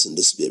distance in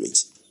the spirit.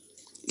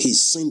 He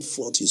sent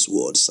forth his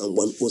word. Psalm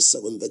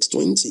 107 verse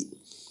 20.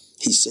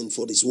 He sent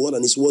forth his word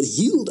and his word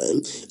healed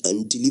them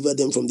and delivered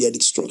them from their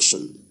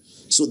destruction.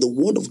 So the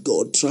word of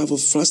God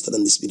travels faster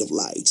than the speed of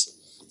light.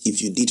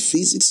 If you did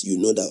physics, you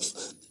know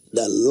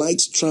that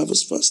light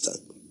travels faster.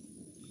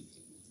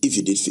 If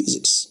you did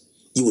physics,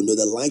 you will know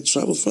that light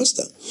travels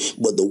faster.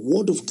 But the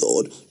word of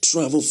God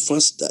travels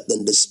faster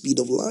than the speed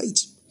of light.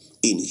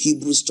 In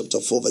Hebrews chapter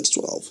 4 verse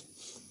 12.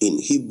 In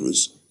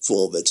Hebrews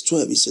 4 verse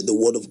 12, he said the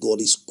word of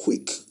God is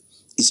quick.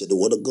 He said the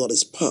word of God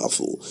is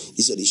powerful.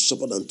 He said it's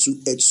sharper than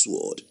two-edged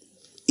sword.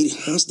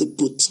 It has the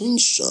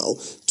potential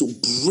to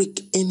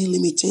break any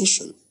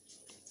limitation.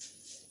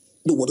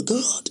 The word of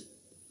God.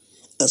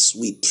 As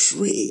we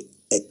pray,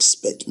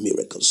 expect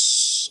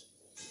miracles.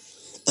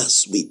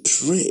 As we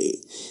pray,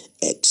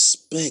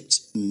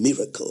 expect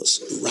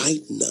miracles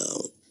right now.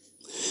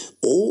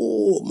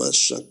 Oh,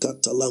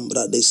 Mashakata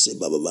Lambra de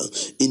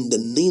Sebaba. In the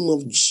name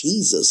of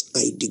Jesus,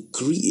 I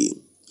decree,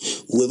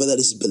 whoever that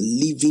is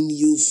believing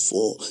you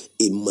for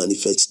a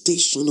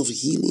manifestation of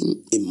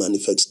healing, a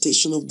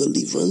manifestation of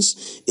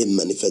deliverance, a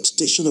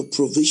manifestation of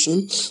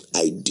provision,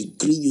 I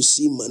decree you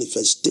see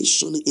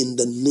manifestation in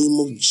the name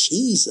of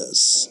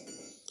Jesus.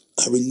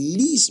 I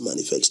release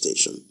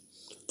manifestation.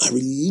 I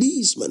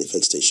release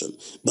manifestation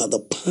by the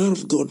power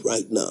of God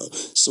right now.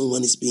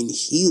 Someone is being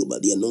healed by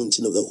the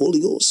anointing of the Holy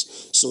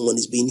Ghost. Someone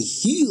is being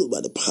healed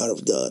by the power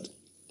of God.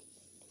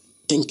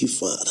 Thank you,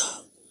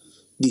 Father.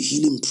 The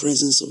healing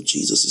presence of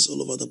Jesus is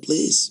all over the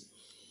place.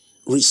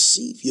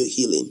 Receive your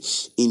healing.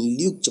 In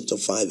Luke chapter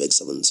 5 verse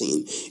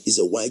 17, he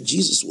said why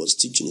Jesus was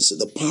teaching, he said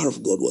the power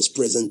of God was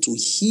present to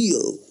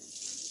heal.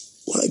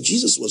 Why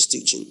Jesus was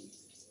teaching,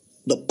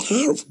 the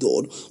power of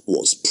God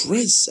was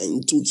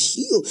present to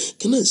heal.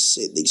 Can I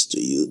say this to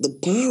you? The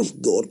power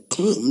of God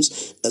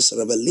comes as a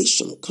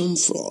revelation of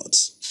comfort.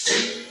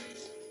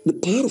 The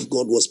power of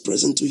God was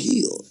present to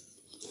heal.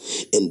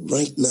 And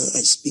right now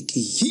I speak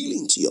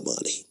healing to your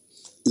body.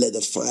 Let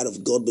the fire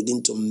of God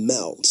begin to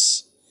melt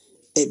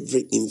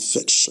every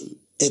infection,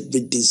 every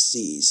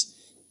disease,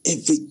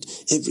 every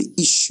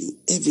issue,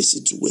 every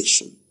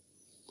situation,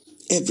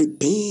 every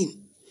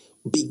pain.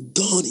 Be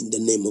gone in the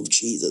name of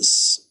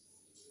Jesus.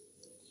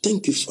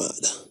 Thank you,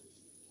 Father.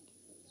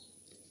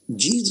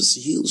 Jesus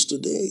heals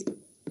today.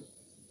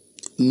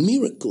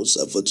 Miracles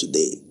are for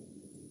today.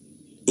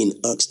 In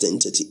Acts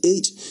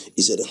 10:38,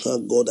 he said how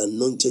God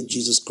anointed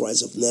Jesus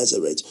Christ of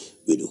Nazareth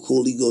with the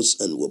Holy Ghost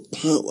and with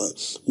power,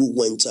 who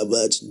went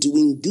about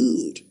doing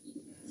good.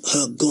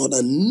 How God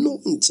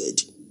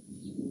anointed.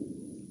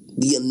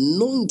 The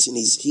anointing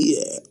is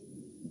here.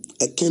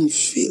 I can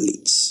feel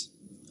it.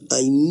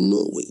 I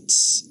know it.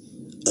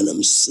 And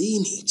I'm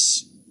seeing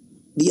it.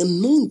 The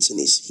anointing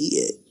is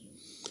here.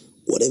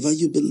 Whatever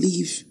you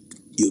believe,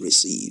 you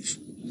receive.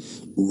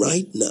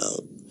 Right now,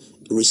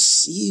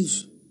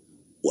 receive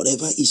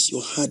whatever is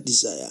your heart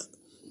desire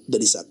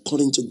that is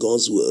according to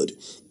God's word.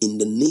 In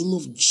the name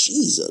of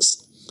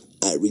Jesus,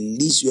 I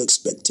release your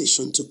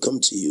expectation to come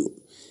to you.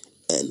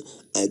 And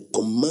I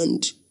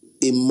command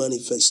a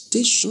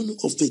manifestation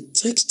of a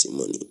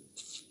testimony.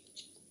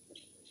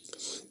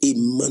 A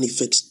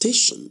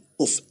manifestation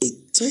of a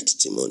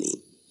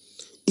testimony.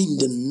 In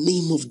the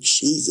name of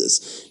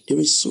Jesus, there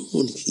is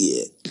someone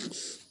here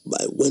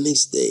by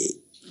Wednesday,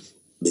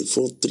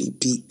 before 3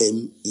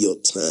 p.m. your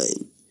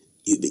time,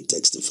 you'll be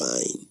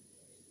testifying.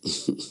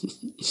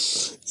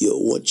 You're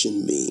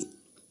watching me.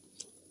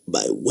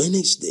 By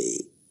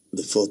Wednesday,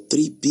 before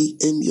 3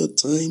 p.m. your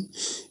time,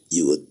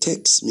 you will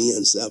text me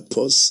and say,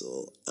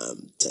 Apostle,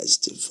 I'm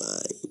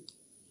testifying.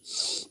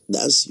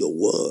 That's your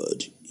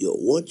word. You're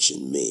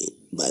watching me.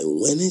 By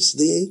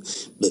Wednesday,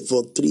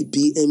 before 3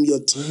 p.m. your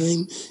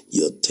time,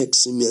 you're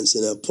texting me and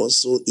saying,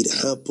 Apostle, it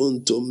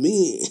happened to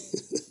me.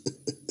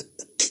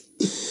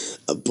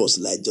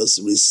 Apostle, I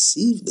just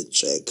received the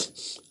check.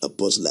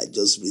 Apostle, I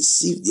just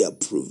received the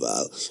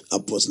approval.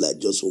 Apostle, I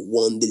just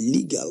won the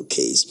legal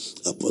case.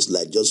 Apostle,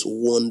 I just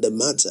won the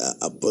matter.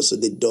 Apostle,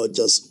 the door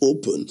just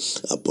opened.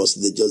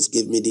 Apostle, they just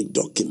gave me the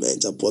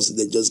document. Apostle,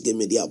 they just gave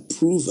me the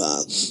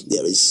approval.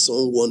 There is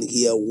someone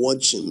here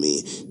watching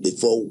me.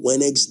 Before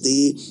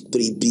Wednesday,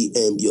 3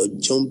 p.m., you're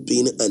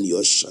jumping and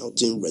you're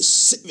shouting,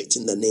 receive it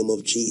in the name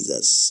of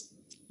Jesus.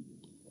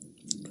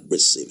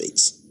 Receive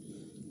it.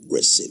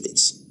 Receive it.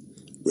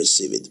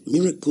 Receive it.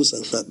 Miracles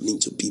are happening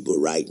to people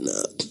right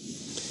now.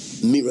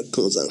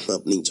 Miracles are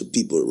happening to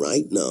people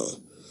right now.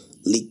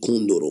 I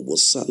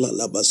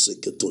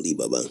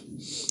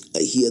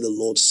hear the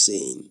Lord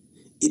saying,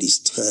 it is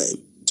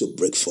time to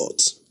break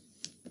forth.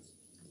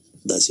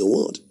 That's your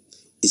word.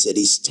 He said,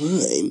 it's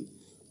time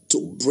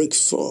to break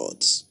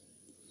forth.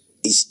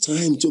 It's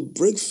time to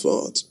break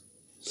forth.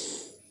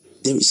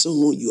 There is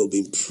someone you have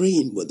been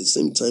praying, but at the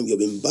same time you have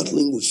been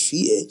battling with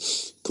fear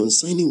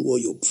concerning what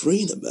you're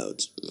praying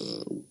about.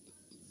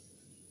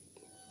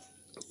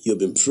 You've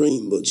been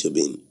praying, but you've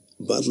been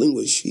battling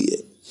with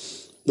fear.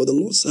 But the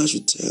Lord says I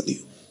should tell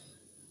you,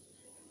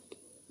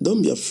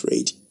 don't be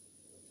afraid.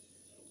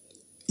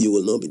 You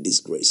will not be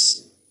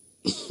disgraced.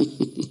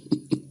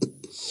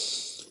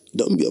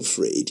 Don't be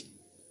afraid.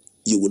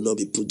 You will not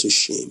be put to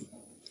shame.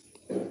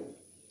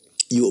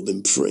 You have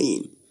been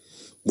praying,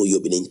 but you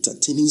have been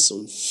entertaining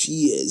some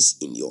fears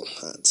in your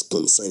heart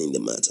concerning the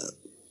matter.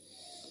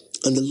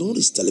 And the Lord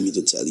is telling me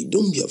to tell you,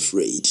 don't be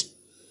afraid.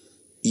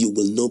 You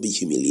will not be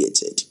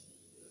humiliated.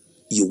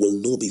 You will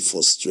not be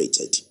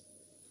frustrated.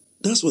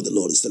 That's what the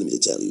Lord is telling me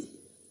to tell you.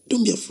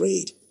 Don't be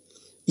afraid.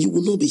 You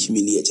will not be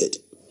humiliated.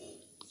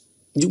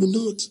 You will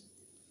not.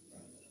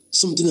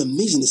 Something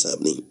amazing is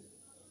happening.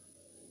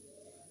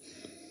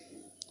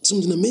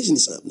 Something amazing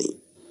is happening.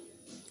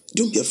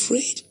 Don't be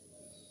afraid.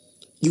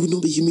 You will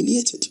not be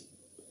humiliated.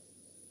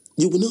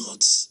 You will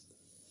not.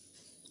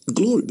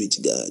 Glory be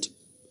to God.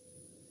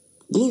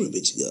 Glory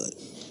be to God.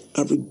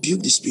 I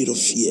rebuke the spirit of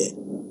fear.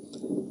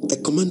 I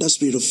command that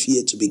spirit of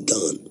fear to be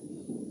gone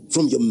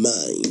from your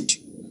mind,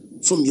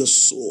 from your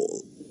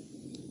soul.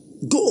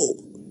 Go,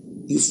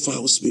 you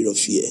foul spirit of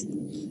fear,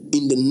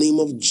 in the name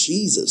of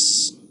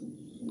Jesus.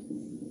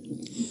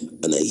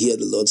 And I hear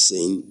the Lord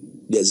saying,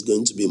 there's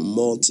going to be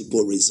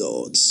multiple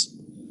results,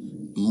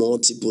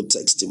 multiple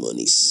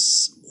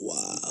testimonies.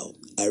 Wow,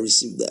 I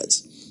received that.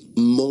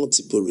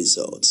 Multiple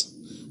results,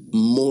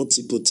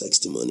 multiple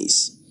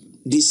testimonies.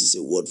 This is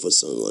a word for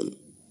someone.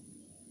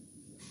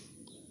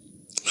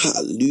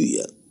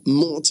 Hallelujah.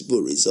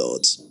 Multiple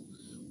results,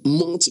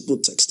 multiple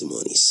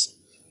testimonies,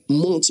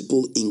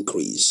 multiple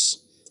increase.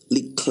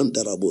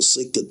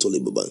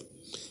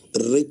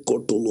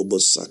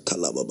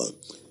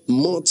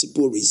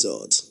 Multiple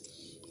results,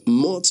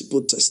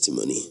 multiple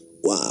testimony.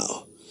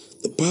 Wow.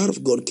 The power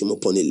of God came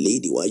upon a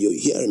lady. While you're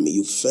hearing me,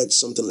 you felt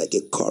something like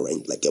a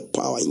current, like a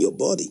power in your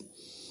body.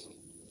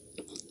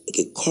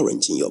 Like a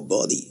current in your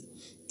body.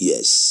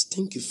 Yes.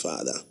 Thank you,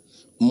 Father.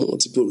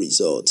 Multiple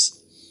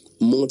results,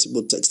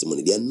 multiple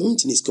testimony. The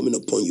anointing is coming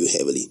upon you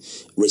heavily.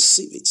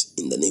 Receive it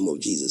in the name of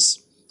Jesus.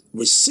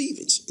 Receive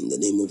it in the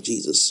name of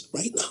Jesus.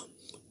 Right now.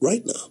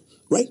 Right now.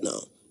 Right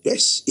now.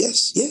 Yes,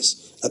 yes,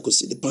 yes. I could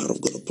see the power of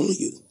God upon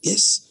you.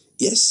 Yes,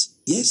 yes,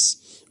 yes.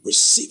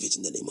 Receive it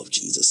in the name of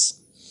Jesus.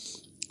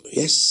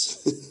 Yes.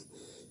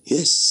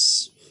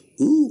 Yes.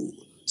 Ooh.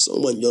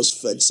 Someone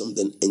just felt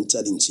something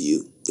entered into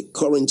you. The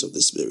current of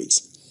the Spirit.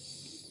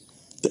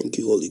 Thank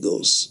you, Holy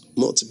Ghost.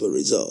 Multiple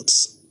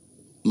results.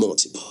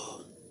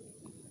 Multiple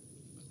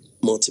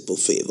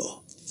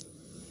favor.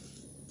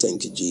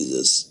 Thank you,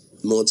 Jesus.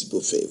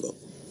 Multiple favor.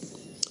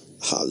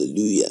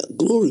 Hallelujah.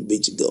 Glory be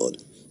to God.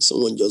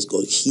 Someone just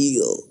got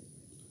healed.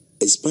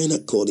 A spinal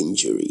cord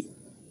injury.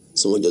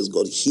 Someone just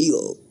got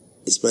healed.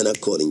 A spinal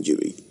cord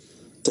injury.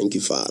 Thank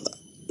you, Father.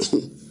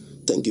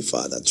 Thank you,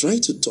 Father. Try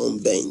to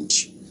bend.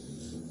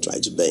 Try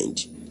to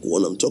bend.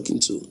 When I'm talking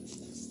to,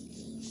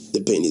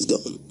 the pain is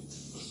gone.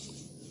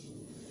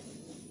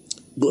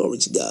 Glory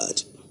to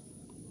God.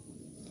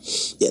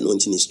 The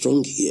anointing is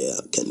strong here.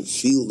 I can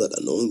feel that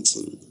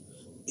anointing.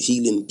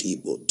 Healing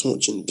people,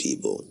 touching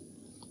people,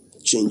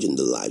 changing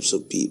the lives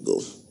of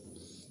people.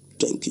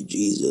 Thank you,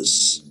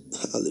 Jesus.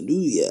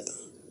 Hallelujah.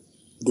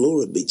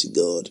 Glory be to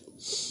God.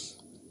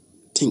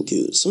 Thank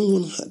you.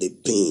 Someone had a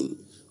pain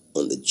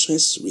on the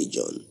chest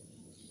region.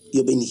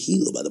 You've been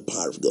healed by the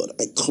power of God.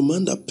 I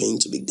command that pain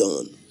to be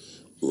gone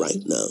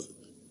right now.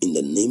 In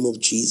the name of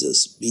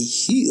Jesus, be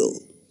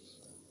healed.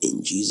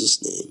 In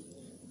Jesus' name,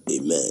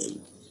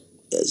 amen.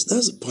 Yes,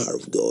 that's the power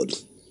of God.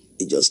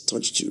 It just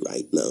touched you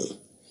right now.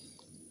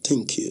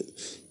 Thank you.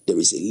 There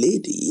is a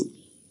lady,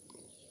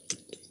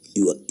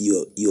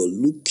 you're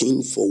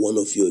looking for one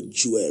of your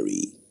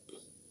jewelry.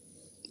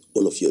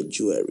 One of your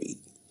jewelry.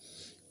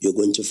 You're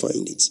going to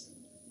find it.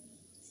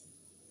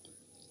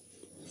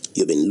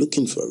 You've been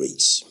looking for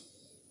it.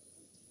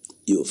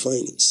 You'll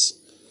find it.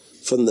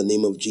 From the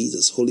name of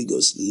Jesus, Holy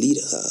Ghost, lead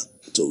her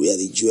to where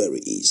the jewelry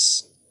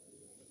is.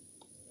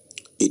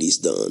 It is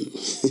done.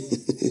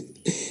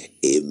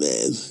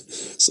 Amen.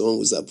 Someone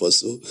who's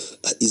apostle.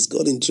 Is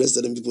God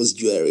interested in people's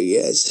jewelry?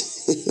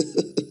 Yes.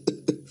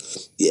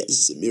 Yes,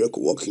 it's a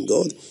miracle working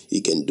God. He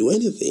can do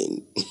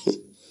anything.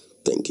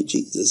 Thank you,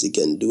 Jesus. He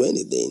can do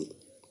anything.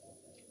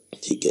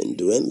 He can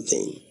do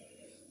anything.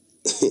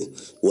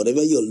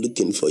 Whatever you're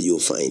looking for, you'll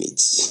find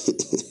it.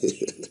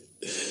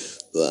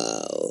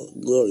 Wow.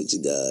 Glory to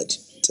God.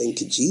 Thank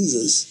you,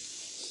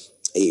 Jesus.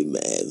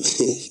 Amen.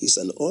 He's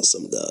an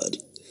awesome God.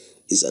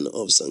 He's an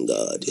awesome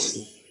God.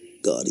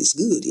 God is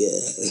good, yeah.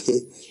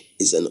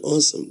 He's an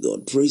awesome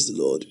God. Praise the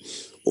Lord.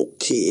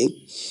 Okay.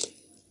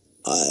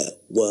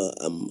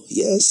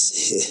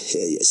 Yes.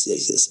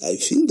 Yes. I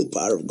feel the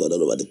power of God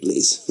all over the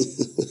place.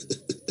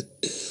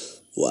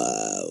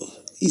 Wow.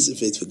 He's a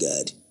faithful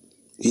God.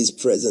 His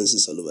presence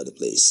is all over the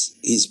place.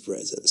 His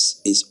presence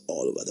is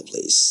all over the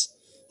place.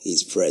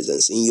 His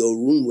presence. In your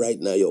room right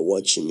now, you're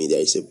watching me. There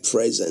is a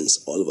presence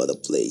all over the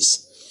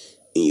place.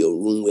 In your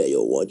room where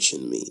you're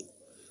watching me.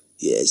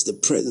 Yes, the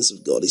presence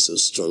of God is so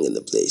strong in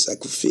the place. I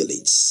could feel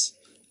it.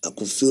 I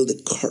could feel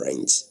the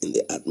current in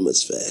the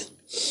atmosphere.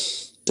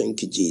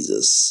 Thank you,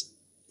 Jesus.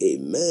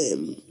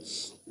 Amen.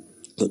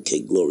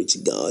 Okay, glory to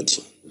God.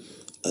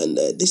 And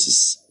this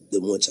is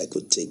the much I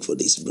could take for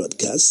this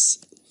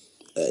broadcast.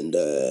 And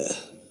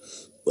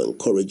we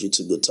encourage you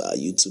to go to our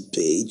YouTube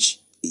page.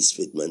 It's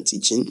Faithman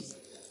Teaching.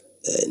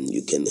 And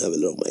you can have a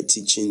lot of my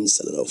teachings,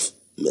 a lot of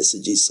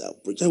messages. I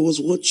was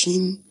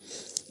watching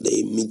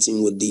the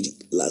meeting we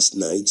did last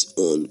night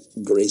on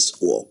Grace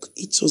Walk.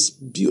 It was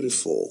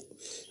beautiful.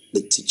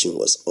 The teaching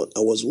was on.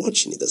 I was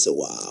watching it. I said,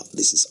 wow,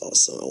 this is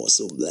awesome. I was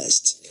so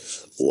blessed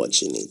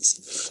watching it.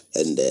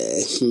 And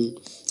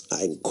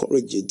I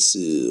encourage you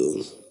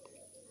to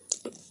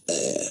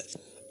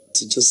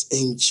just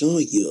enjoy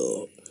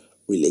your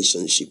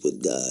relationship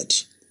with God.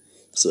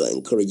 So I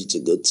encourage you to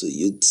go to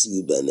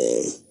YouTube and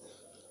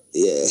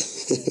yeah.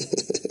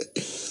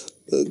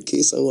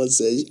 Okay, someone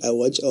says, I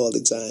watch all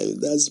the time.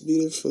 That's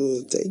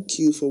beautiful. Thank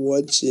you for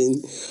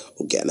watching.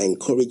 Okay, and I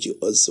encourage you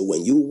also,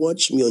 when you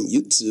watch me on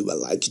YouTube, I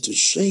like you to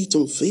share it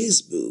on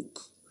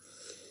Facebook.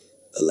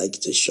 I like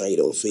you to share it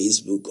on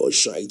Facebook or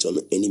share it on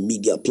any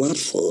media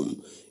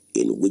platform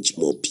in which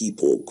more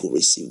people could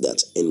receive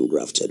that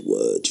engrafted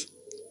word.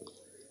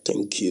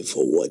 Thank you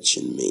for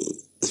watching me.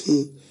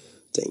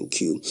 Thank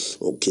you.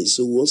 Okay,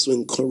 so we also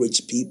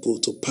encourage people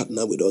to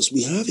partner with us.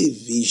 We have a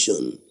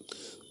vision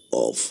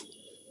of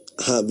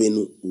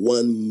having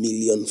 1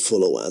 million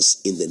followers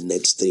in the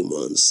next 3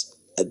 months.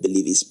 I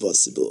believe it's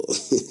possible.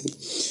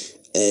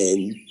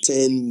 And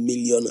 10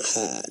 million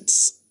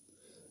hearts.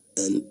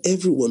 And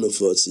every one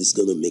of us is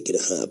going to make it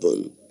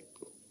happen.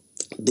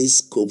 This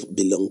scope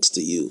belongs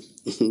to you.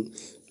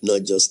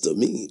 Not just to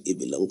me, it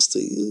belongs to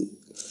you.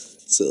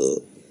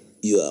 So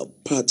you are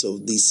part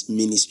of this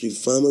ministry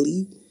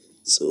family.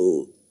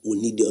 So we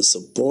need your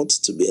support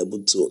to be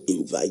able to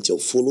invite your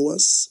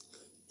followers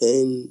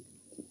and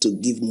to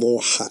give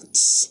more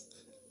hearts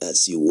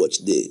as you watch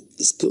the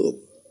scope.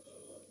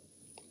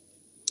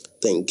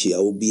 Thank you. I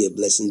will be a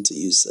blessing to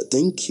you, sir.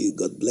 Thank you.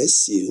 God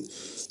bless you.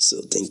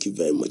 So thank you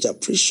very much. I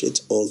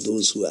appreciate all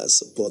those who are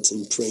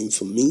supporting, praying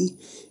for me.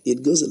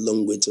 It goes a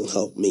long way to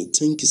help me.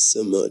 Thank you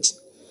so much.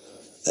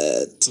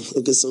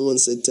 Okay, someone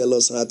said, tell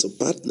us how to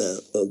partner.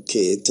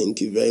 Okay,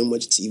 thank you very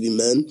much, TV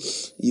man.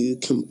 You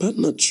can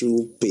partner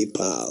through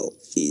PayPal.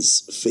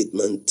 It's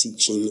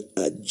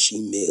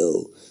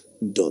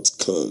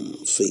faithmanteaching@gmail.com.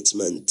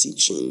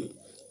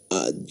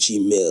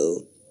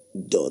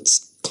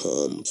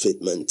 faithmanteaching@gmail.com.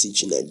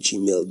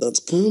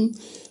 faithmanteaching@gmail.com.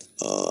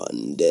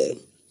 And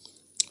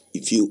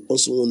if you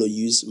also want to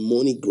use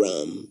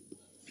MoneyGram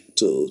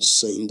to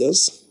send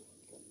us,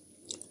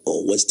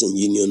 or Western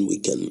Union, we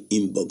can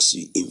inbox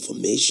you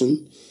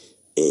information.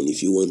 And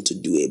if you want to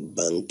do a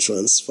bank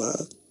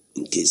transfer,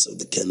 in case of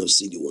the kind of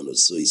seed you want to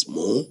sow is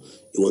more,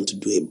 you want to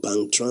do a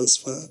bank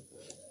transfer,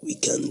 we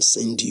can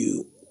send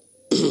you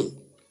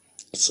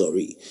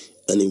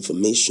an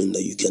information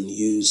that you can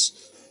use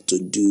to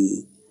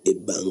do a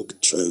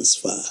bank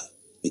transfer.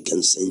 We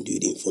can send you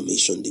the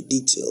information, the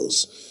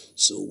details.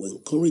 So we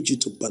encourage you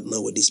to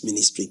partner with this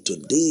ministry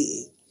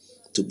today,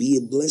 to be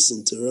a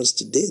blessing to us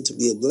today, to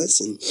be a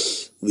blessing.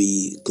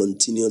 We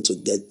continue to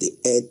get the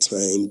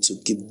airtime to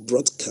keep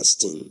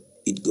broadcasting.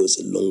 It goes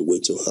a long way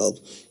to help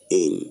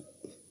in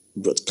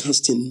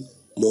broadcasting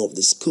more of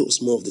the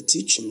schools, more of the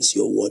teachings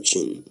you're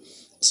watching.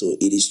 So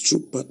it is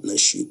through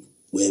partnership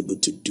we're able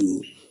to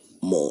do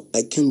more.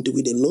 I can't do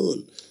it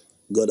alone.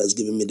 God has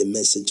given me the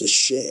message to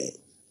share,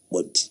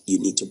 but you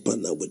need to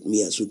partner with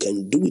me as we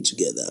can do it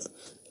together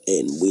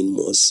and win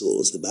more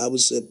souls. The Bible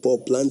said Paul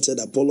planted,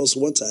 Apollos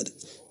watered,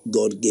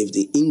 God gave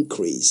the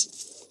increase.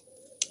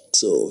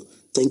 So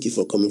thank you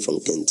for coming from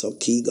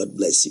Kentucky. God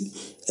bless you.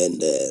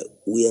 And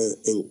we are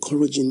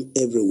encouraging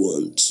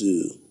everyone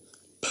to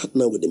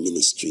partner with the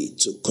ministry,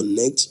 to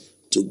connect,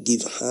 to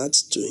give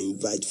hearts, to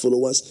invite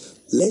followers.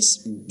 Let's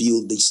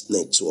build this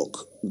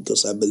network,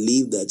 because I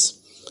believe that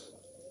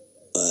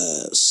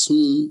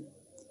soon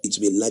it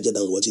will be larger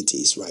than what it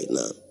is right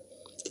now.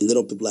 A lot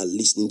of people are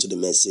listening to the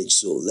message,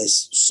 so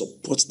let's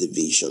support the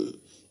vision.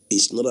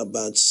 It's not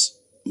about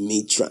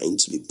me trying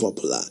to be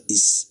popular.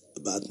 It's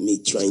about me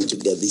trying to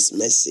get this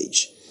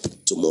message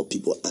to more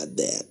people out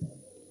there.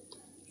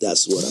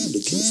 That's what I'm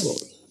looking for.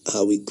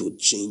 How we could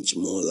change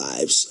more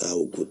lives, how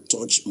we could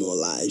touch more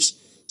lives.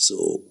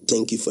 So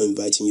thank you for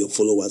inviting your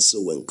followers.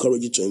 So we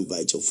encourage you to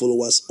invite your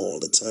followers all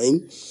the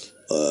time.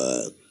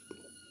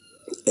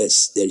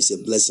 Yes, there is a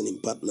blessing in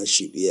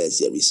partnership. Yes,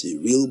 there is a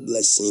real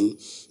blessing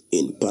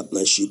in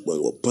partnership.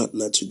 When we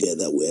partner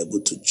together, we're able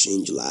to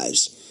change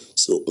lives.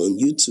 So on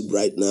YouTube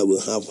right now, we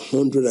have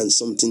 100 and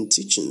something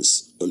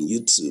teachings on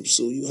YouTube.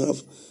 So you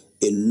have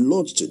a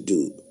lot to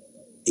do,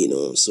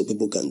 so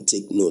people can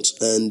take notes.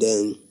 And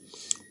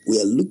we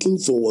are looking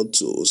forward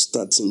to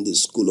starting the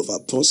School of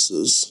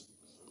Apostles.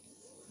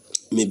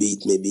 Maybe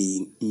it may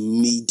be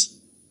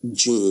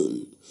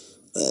mid-June.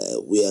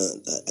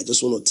 I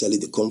just want to tell you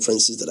the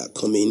conferences that are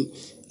coming,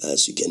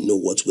 so you can know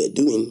what we're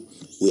doing.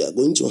 We are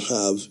going to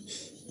have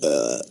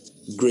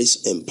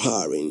Grace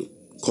Empowering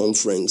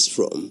Conference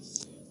from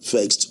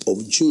 1st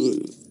of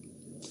June.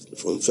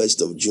 From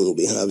 1st of June, we'll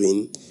be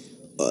having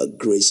a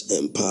Grace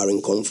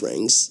Empowering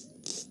Conference.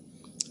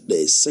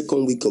 The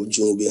second week of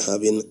June, we'll be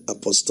having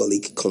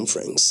Apostolic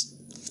Conference.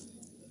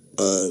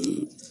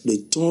 And the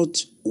third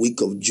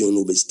week of June,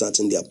 we'll be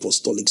starting the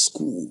Apostolic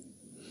School.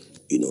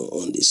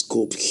 On the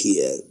scope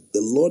here,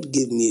 the Lord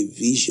gave me a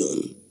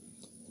vision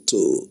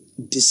to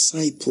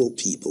disciple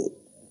people,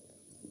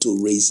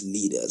 to raise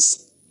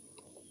leaders.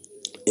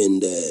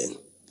 And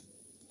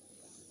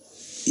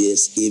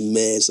yes,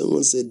 amen.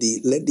 Someone said,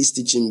 let this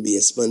teaching be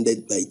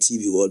expanded by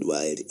TV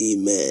worldwide.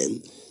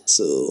 Amen.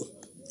 So,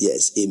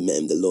 yes,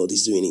 amen. The Lord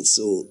is doing it.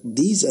 So,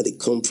 these are the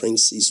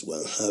conferences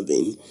we're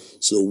having.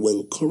 So, we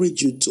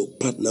encourage you to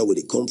partner with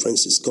the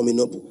conferences coming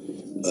up.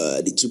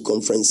 The two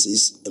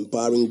conferences,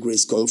 Empowering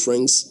Grace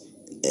Conference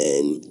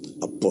and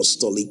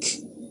Apostolic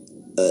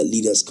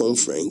Leaders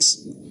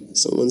Conference.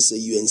 Someone say,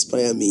 you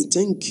inspire me.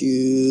 Thank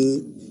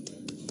you.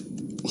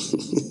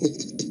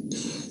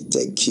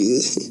 Thank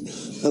you.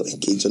 I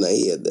like it when I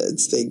hear that.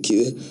 Thank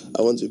you.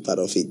 I want to be part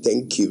of it.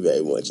 Thank you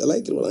very much. I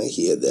like it when I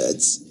hear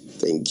that.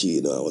 Thank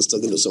you. I was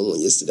talking to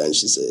someone yesterday and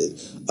she said,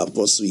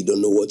 Apostle, you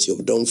don't know what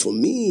you've done for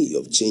me.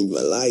 You've changed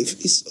my life.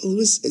 It's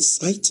always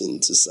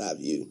exciting to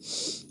serve you.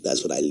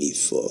 That's what I live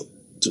for,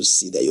 to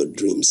see that your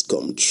dreams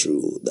come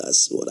true.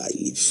 That's what I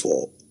live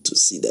for, to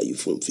see that you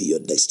fulfill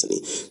your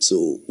destiny.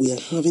 So we are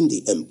having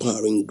the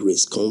Empowering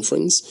Grace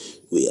Conference.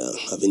 We are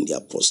having the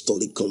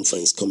Apostolic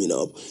Conference coming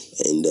up,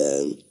 and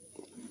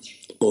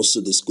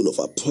also the School of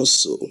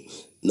Apostle.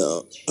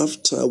 Now,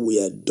 after we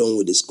are done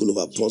with the School of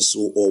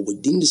Apostle, or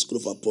within the School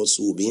of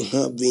Apostle, we'll be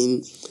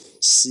having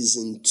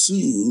season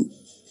two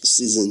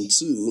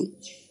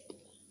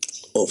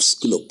of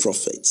School of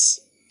Prophets.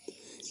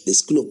 The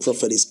School of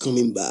Prophet is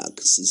coming back,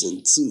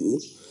 season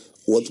 2.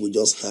 What we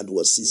just had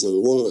was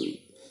season 1.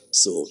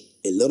 So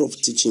a lot of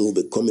teaching will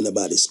be coming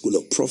about the School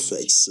of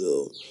Prophets.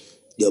 So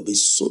there'll be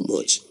so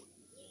much.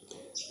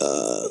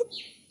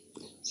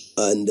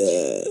 And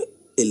a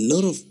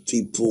lot of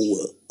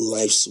people,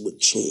 lives will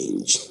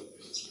change.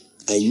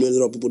 I know a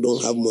lot of people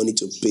don't have money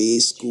to pay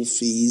school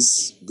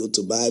fees, go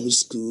to Bible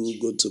school,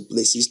 go to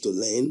places to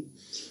learn.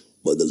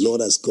 But the Lord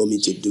has called me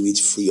to do it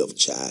free of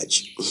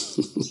charge.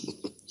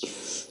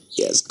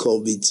 He has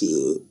called me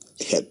to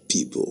help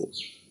people.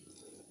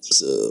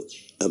 So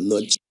I'm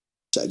not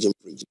charging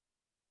preaching.